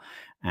about,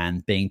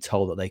 and being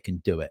told that they can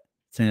do it.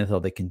 Saying they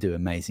thought they can do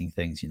amazing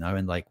things,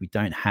 and like we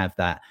don't have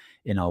that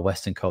in our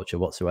Western culture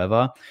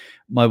whatsoever.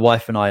 My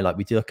wife and I, like,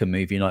 we do like a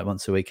movie night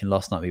once a week, and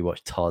last night we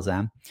watched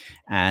Tarzan,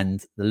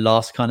 and the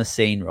last kind of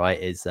scene, right,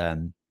 is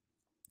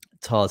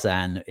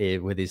Tarzan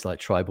with his like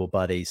tribal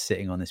buddies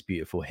sitting on this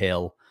beautiful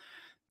hill,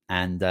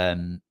 and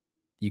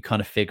you kind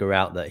of figure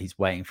out that he's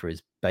waiting for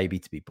his baby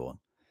to be born,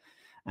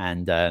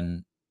 and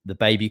the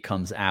baby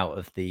comes out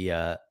of the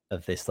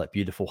of this like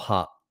beautiful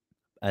hut,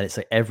 and it's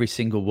like every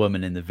single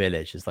woman in the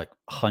village is like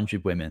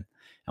 100 women,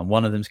 and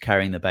one of them's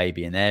carrying the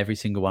baby, and every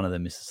single one of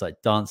them is just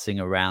like dancing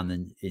around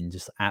in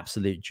just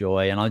absolute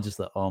joy. And I just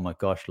like, oh my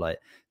gosh, like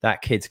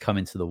that kid's come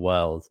into the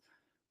world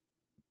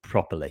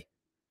properly.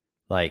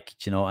 Like,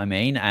 do you know what I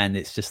mean? And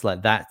it's just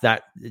like that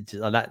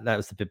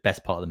was the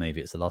best part of the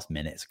movie. It's the last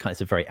minute.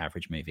 It's a very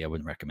average movie. I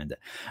wouldn't recommend it.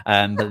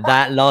 But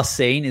that last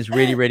scene is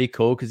really, really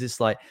cool, because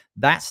it's like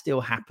that still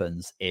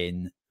happens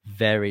in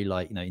very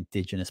like,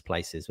 indigenous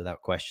places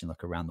without question,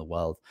 like around the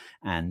world.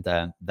 And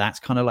that's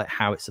kind of like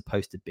how it's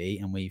supposed to be.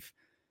 And we've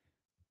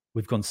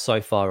gone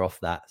so far off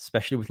that,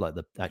 especially with like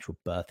the actual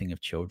birthing of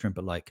children,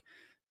 but like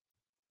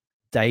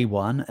day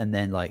one, and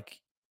then like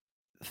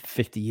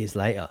 50 years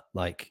later,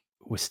 like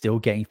we're still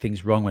getting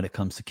things wrong when it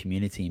comes to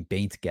community and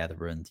being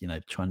together and,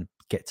 trying to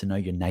get to know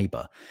your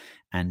neighbor.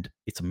 And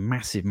it's a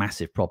massive,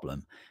 massive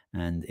problem.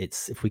 And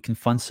it's, if we can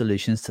find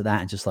solutions to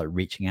that, and just like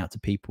reaching out to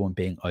people and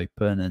being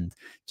open and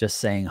just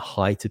saying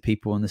hi to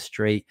people on the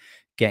street,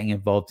 getting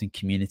involved in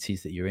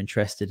communities that you're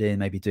interested in,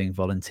 maybe doing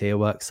volunteer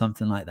work,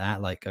 something like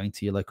that, like going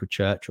to your local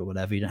church or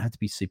whatever. You don't have to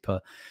be super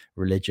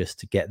religious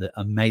to get the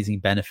amazing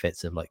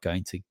benefits of like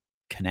going to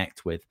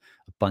connect with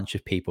a bunch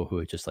of people who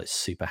are just like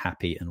super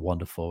happy and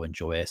wonderful and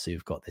joyous,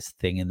 who've got this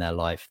thing in their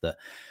life that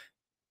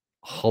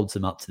holds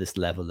them up to this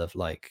level of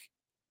like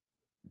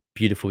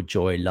beautiful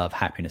joy, love,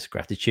 happiness,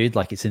 gratitude.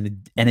 Like it's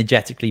an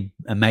energetically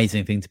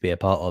amazing thing to be a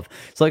part of.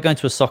 It's like going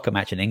to a soccer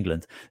match in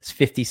England. There's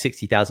 50,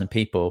 60,000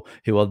 people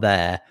who are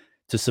there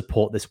to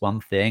support this one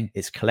thing.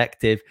 It's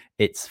collective,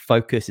 it's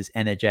focused, it's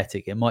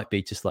energetic. It might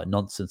be just like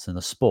nonsense in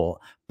a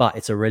sport, but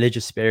it's a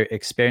religious spirit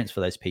experience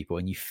for those people.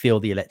 And you feel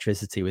the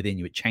electricity within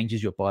you. It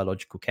changes your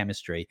biological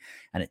chemistry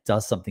and it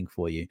does something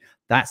for you.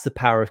 That's the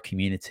power of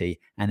community.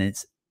 And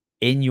it's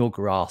in your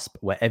grasp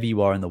wherever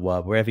you are in the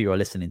world, wherever you are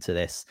listening to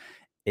this.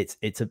 It's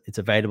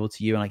available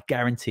to you, and I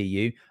guarantee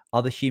you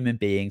other human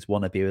beings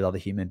want to be with other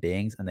human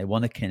beings, and they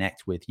want to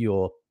connect with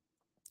your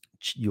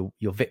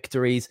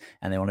victories,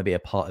 and they want to be a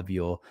part of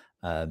your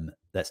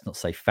let's not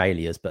say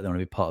failures, but they want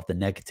to be part of the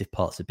negative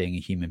parts of being a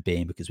human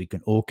being, because we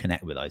can all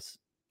connect with those.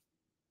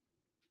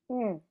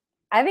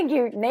 I think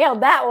you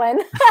nailed that one.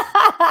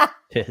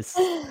 Yes.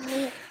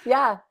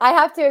 Yeah, I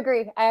have to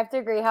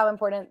agree how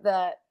important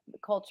the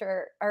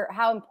culture, or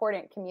how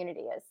important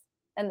community is,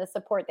 and the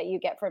support that you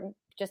get from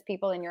just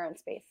people in your own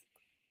space.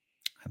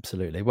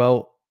 Absolutely.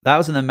 Well, that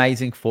was an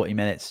amazing 40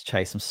 minutes,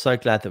 Chase. I'm so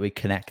glad that we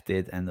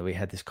connected and that we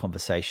had this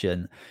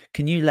conversation.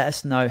 Can you let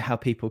us know how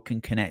people can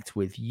connect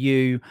with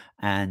you,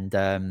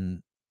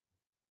 and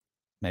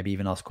maybe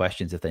even ask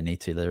questions if they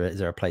need to? Is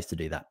there a place to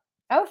do that?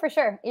 Oh, for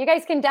sure. You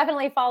guys can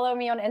definitely follow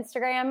me on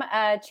Instagram,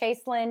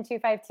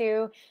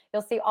 ChaseLynn252.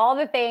 You'll see all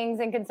the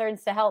things and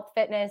concerns to health,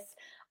 fitness,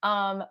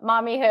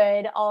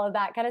 mommyhood, all of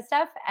that kind of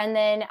stuff. And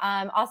then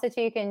also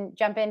too, you can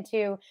jump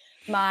into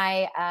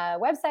my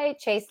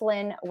website,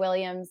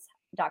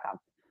 ChaseLynnWilliams.com.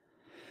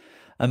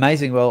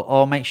 Amazing. Well,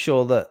 I'll make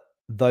sure that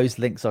those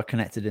links are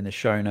connected in the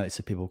show notes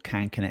so people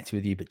can connect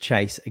with you. But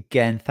Chase,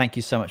 again, thank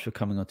you so much for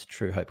coming on to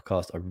True Hope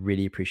Cast. I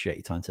really appreciate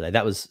your time today.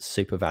 That was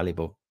super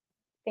valuable.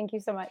 Thank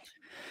you so much.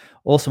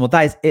 Awesome. Well,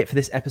 that is it for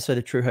this episode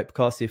of True Hope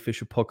Cast, the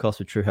official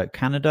podcast of True Hope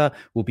Canada.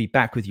 We'll be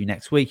back with you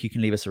next week. You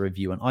can leave us a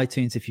review on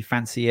iTunes if you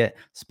fancy it.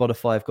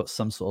 Spotify have got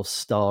some sort of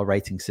star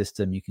rating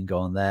system. You can go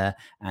on there,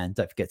 and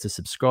don't forget to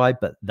subscribe.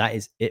 But that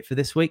is it for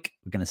this week.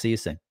 We're going to see you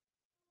soon.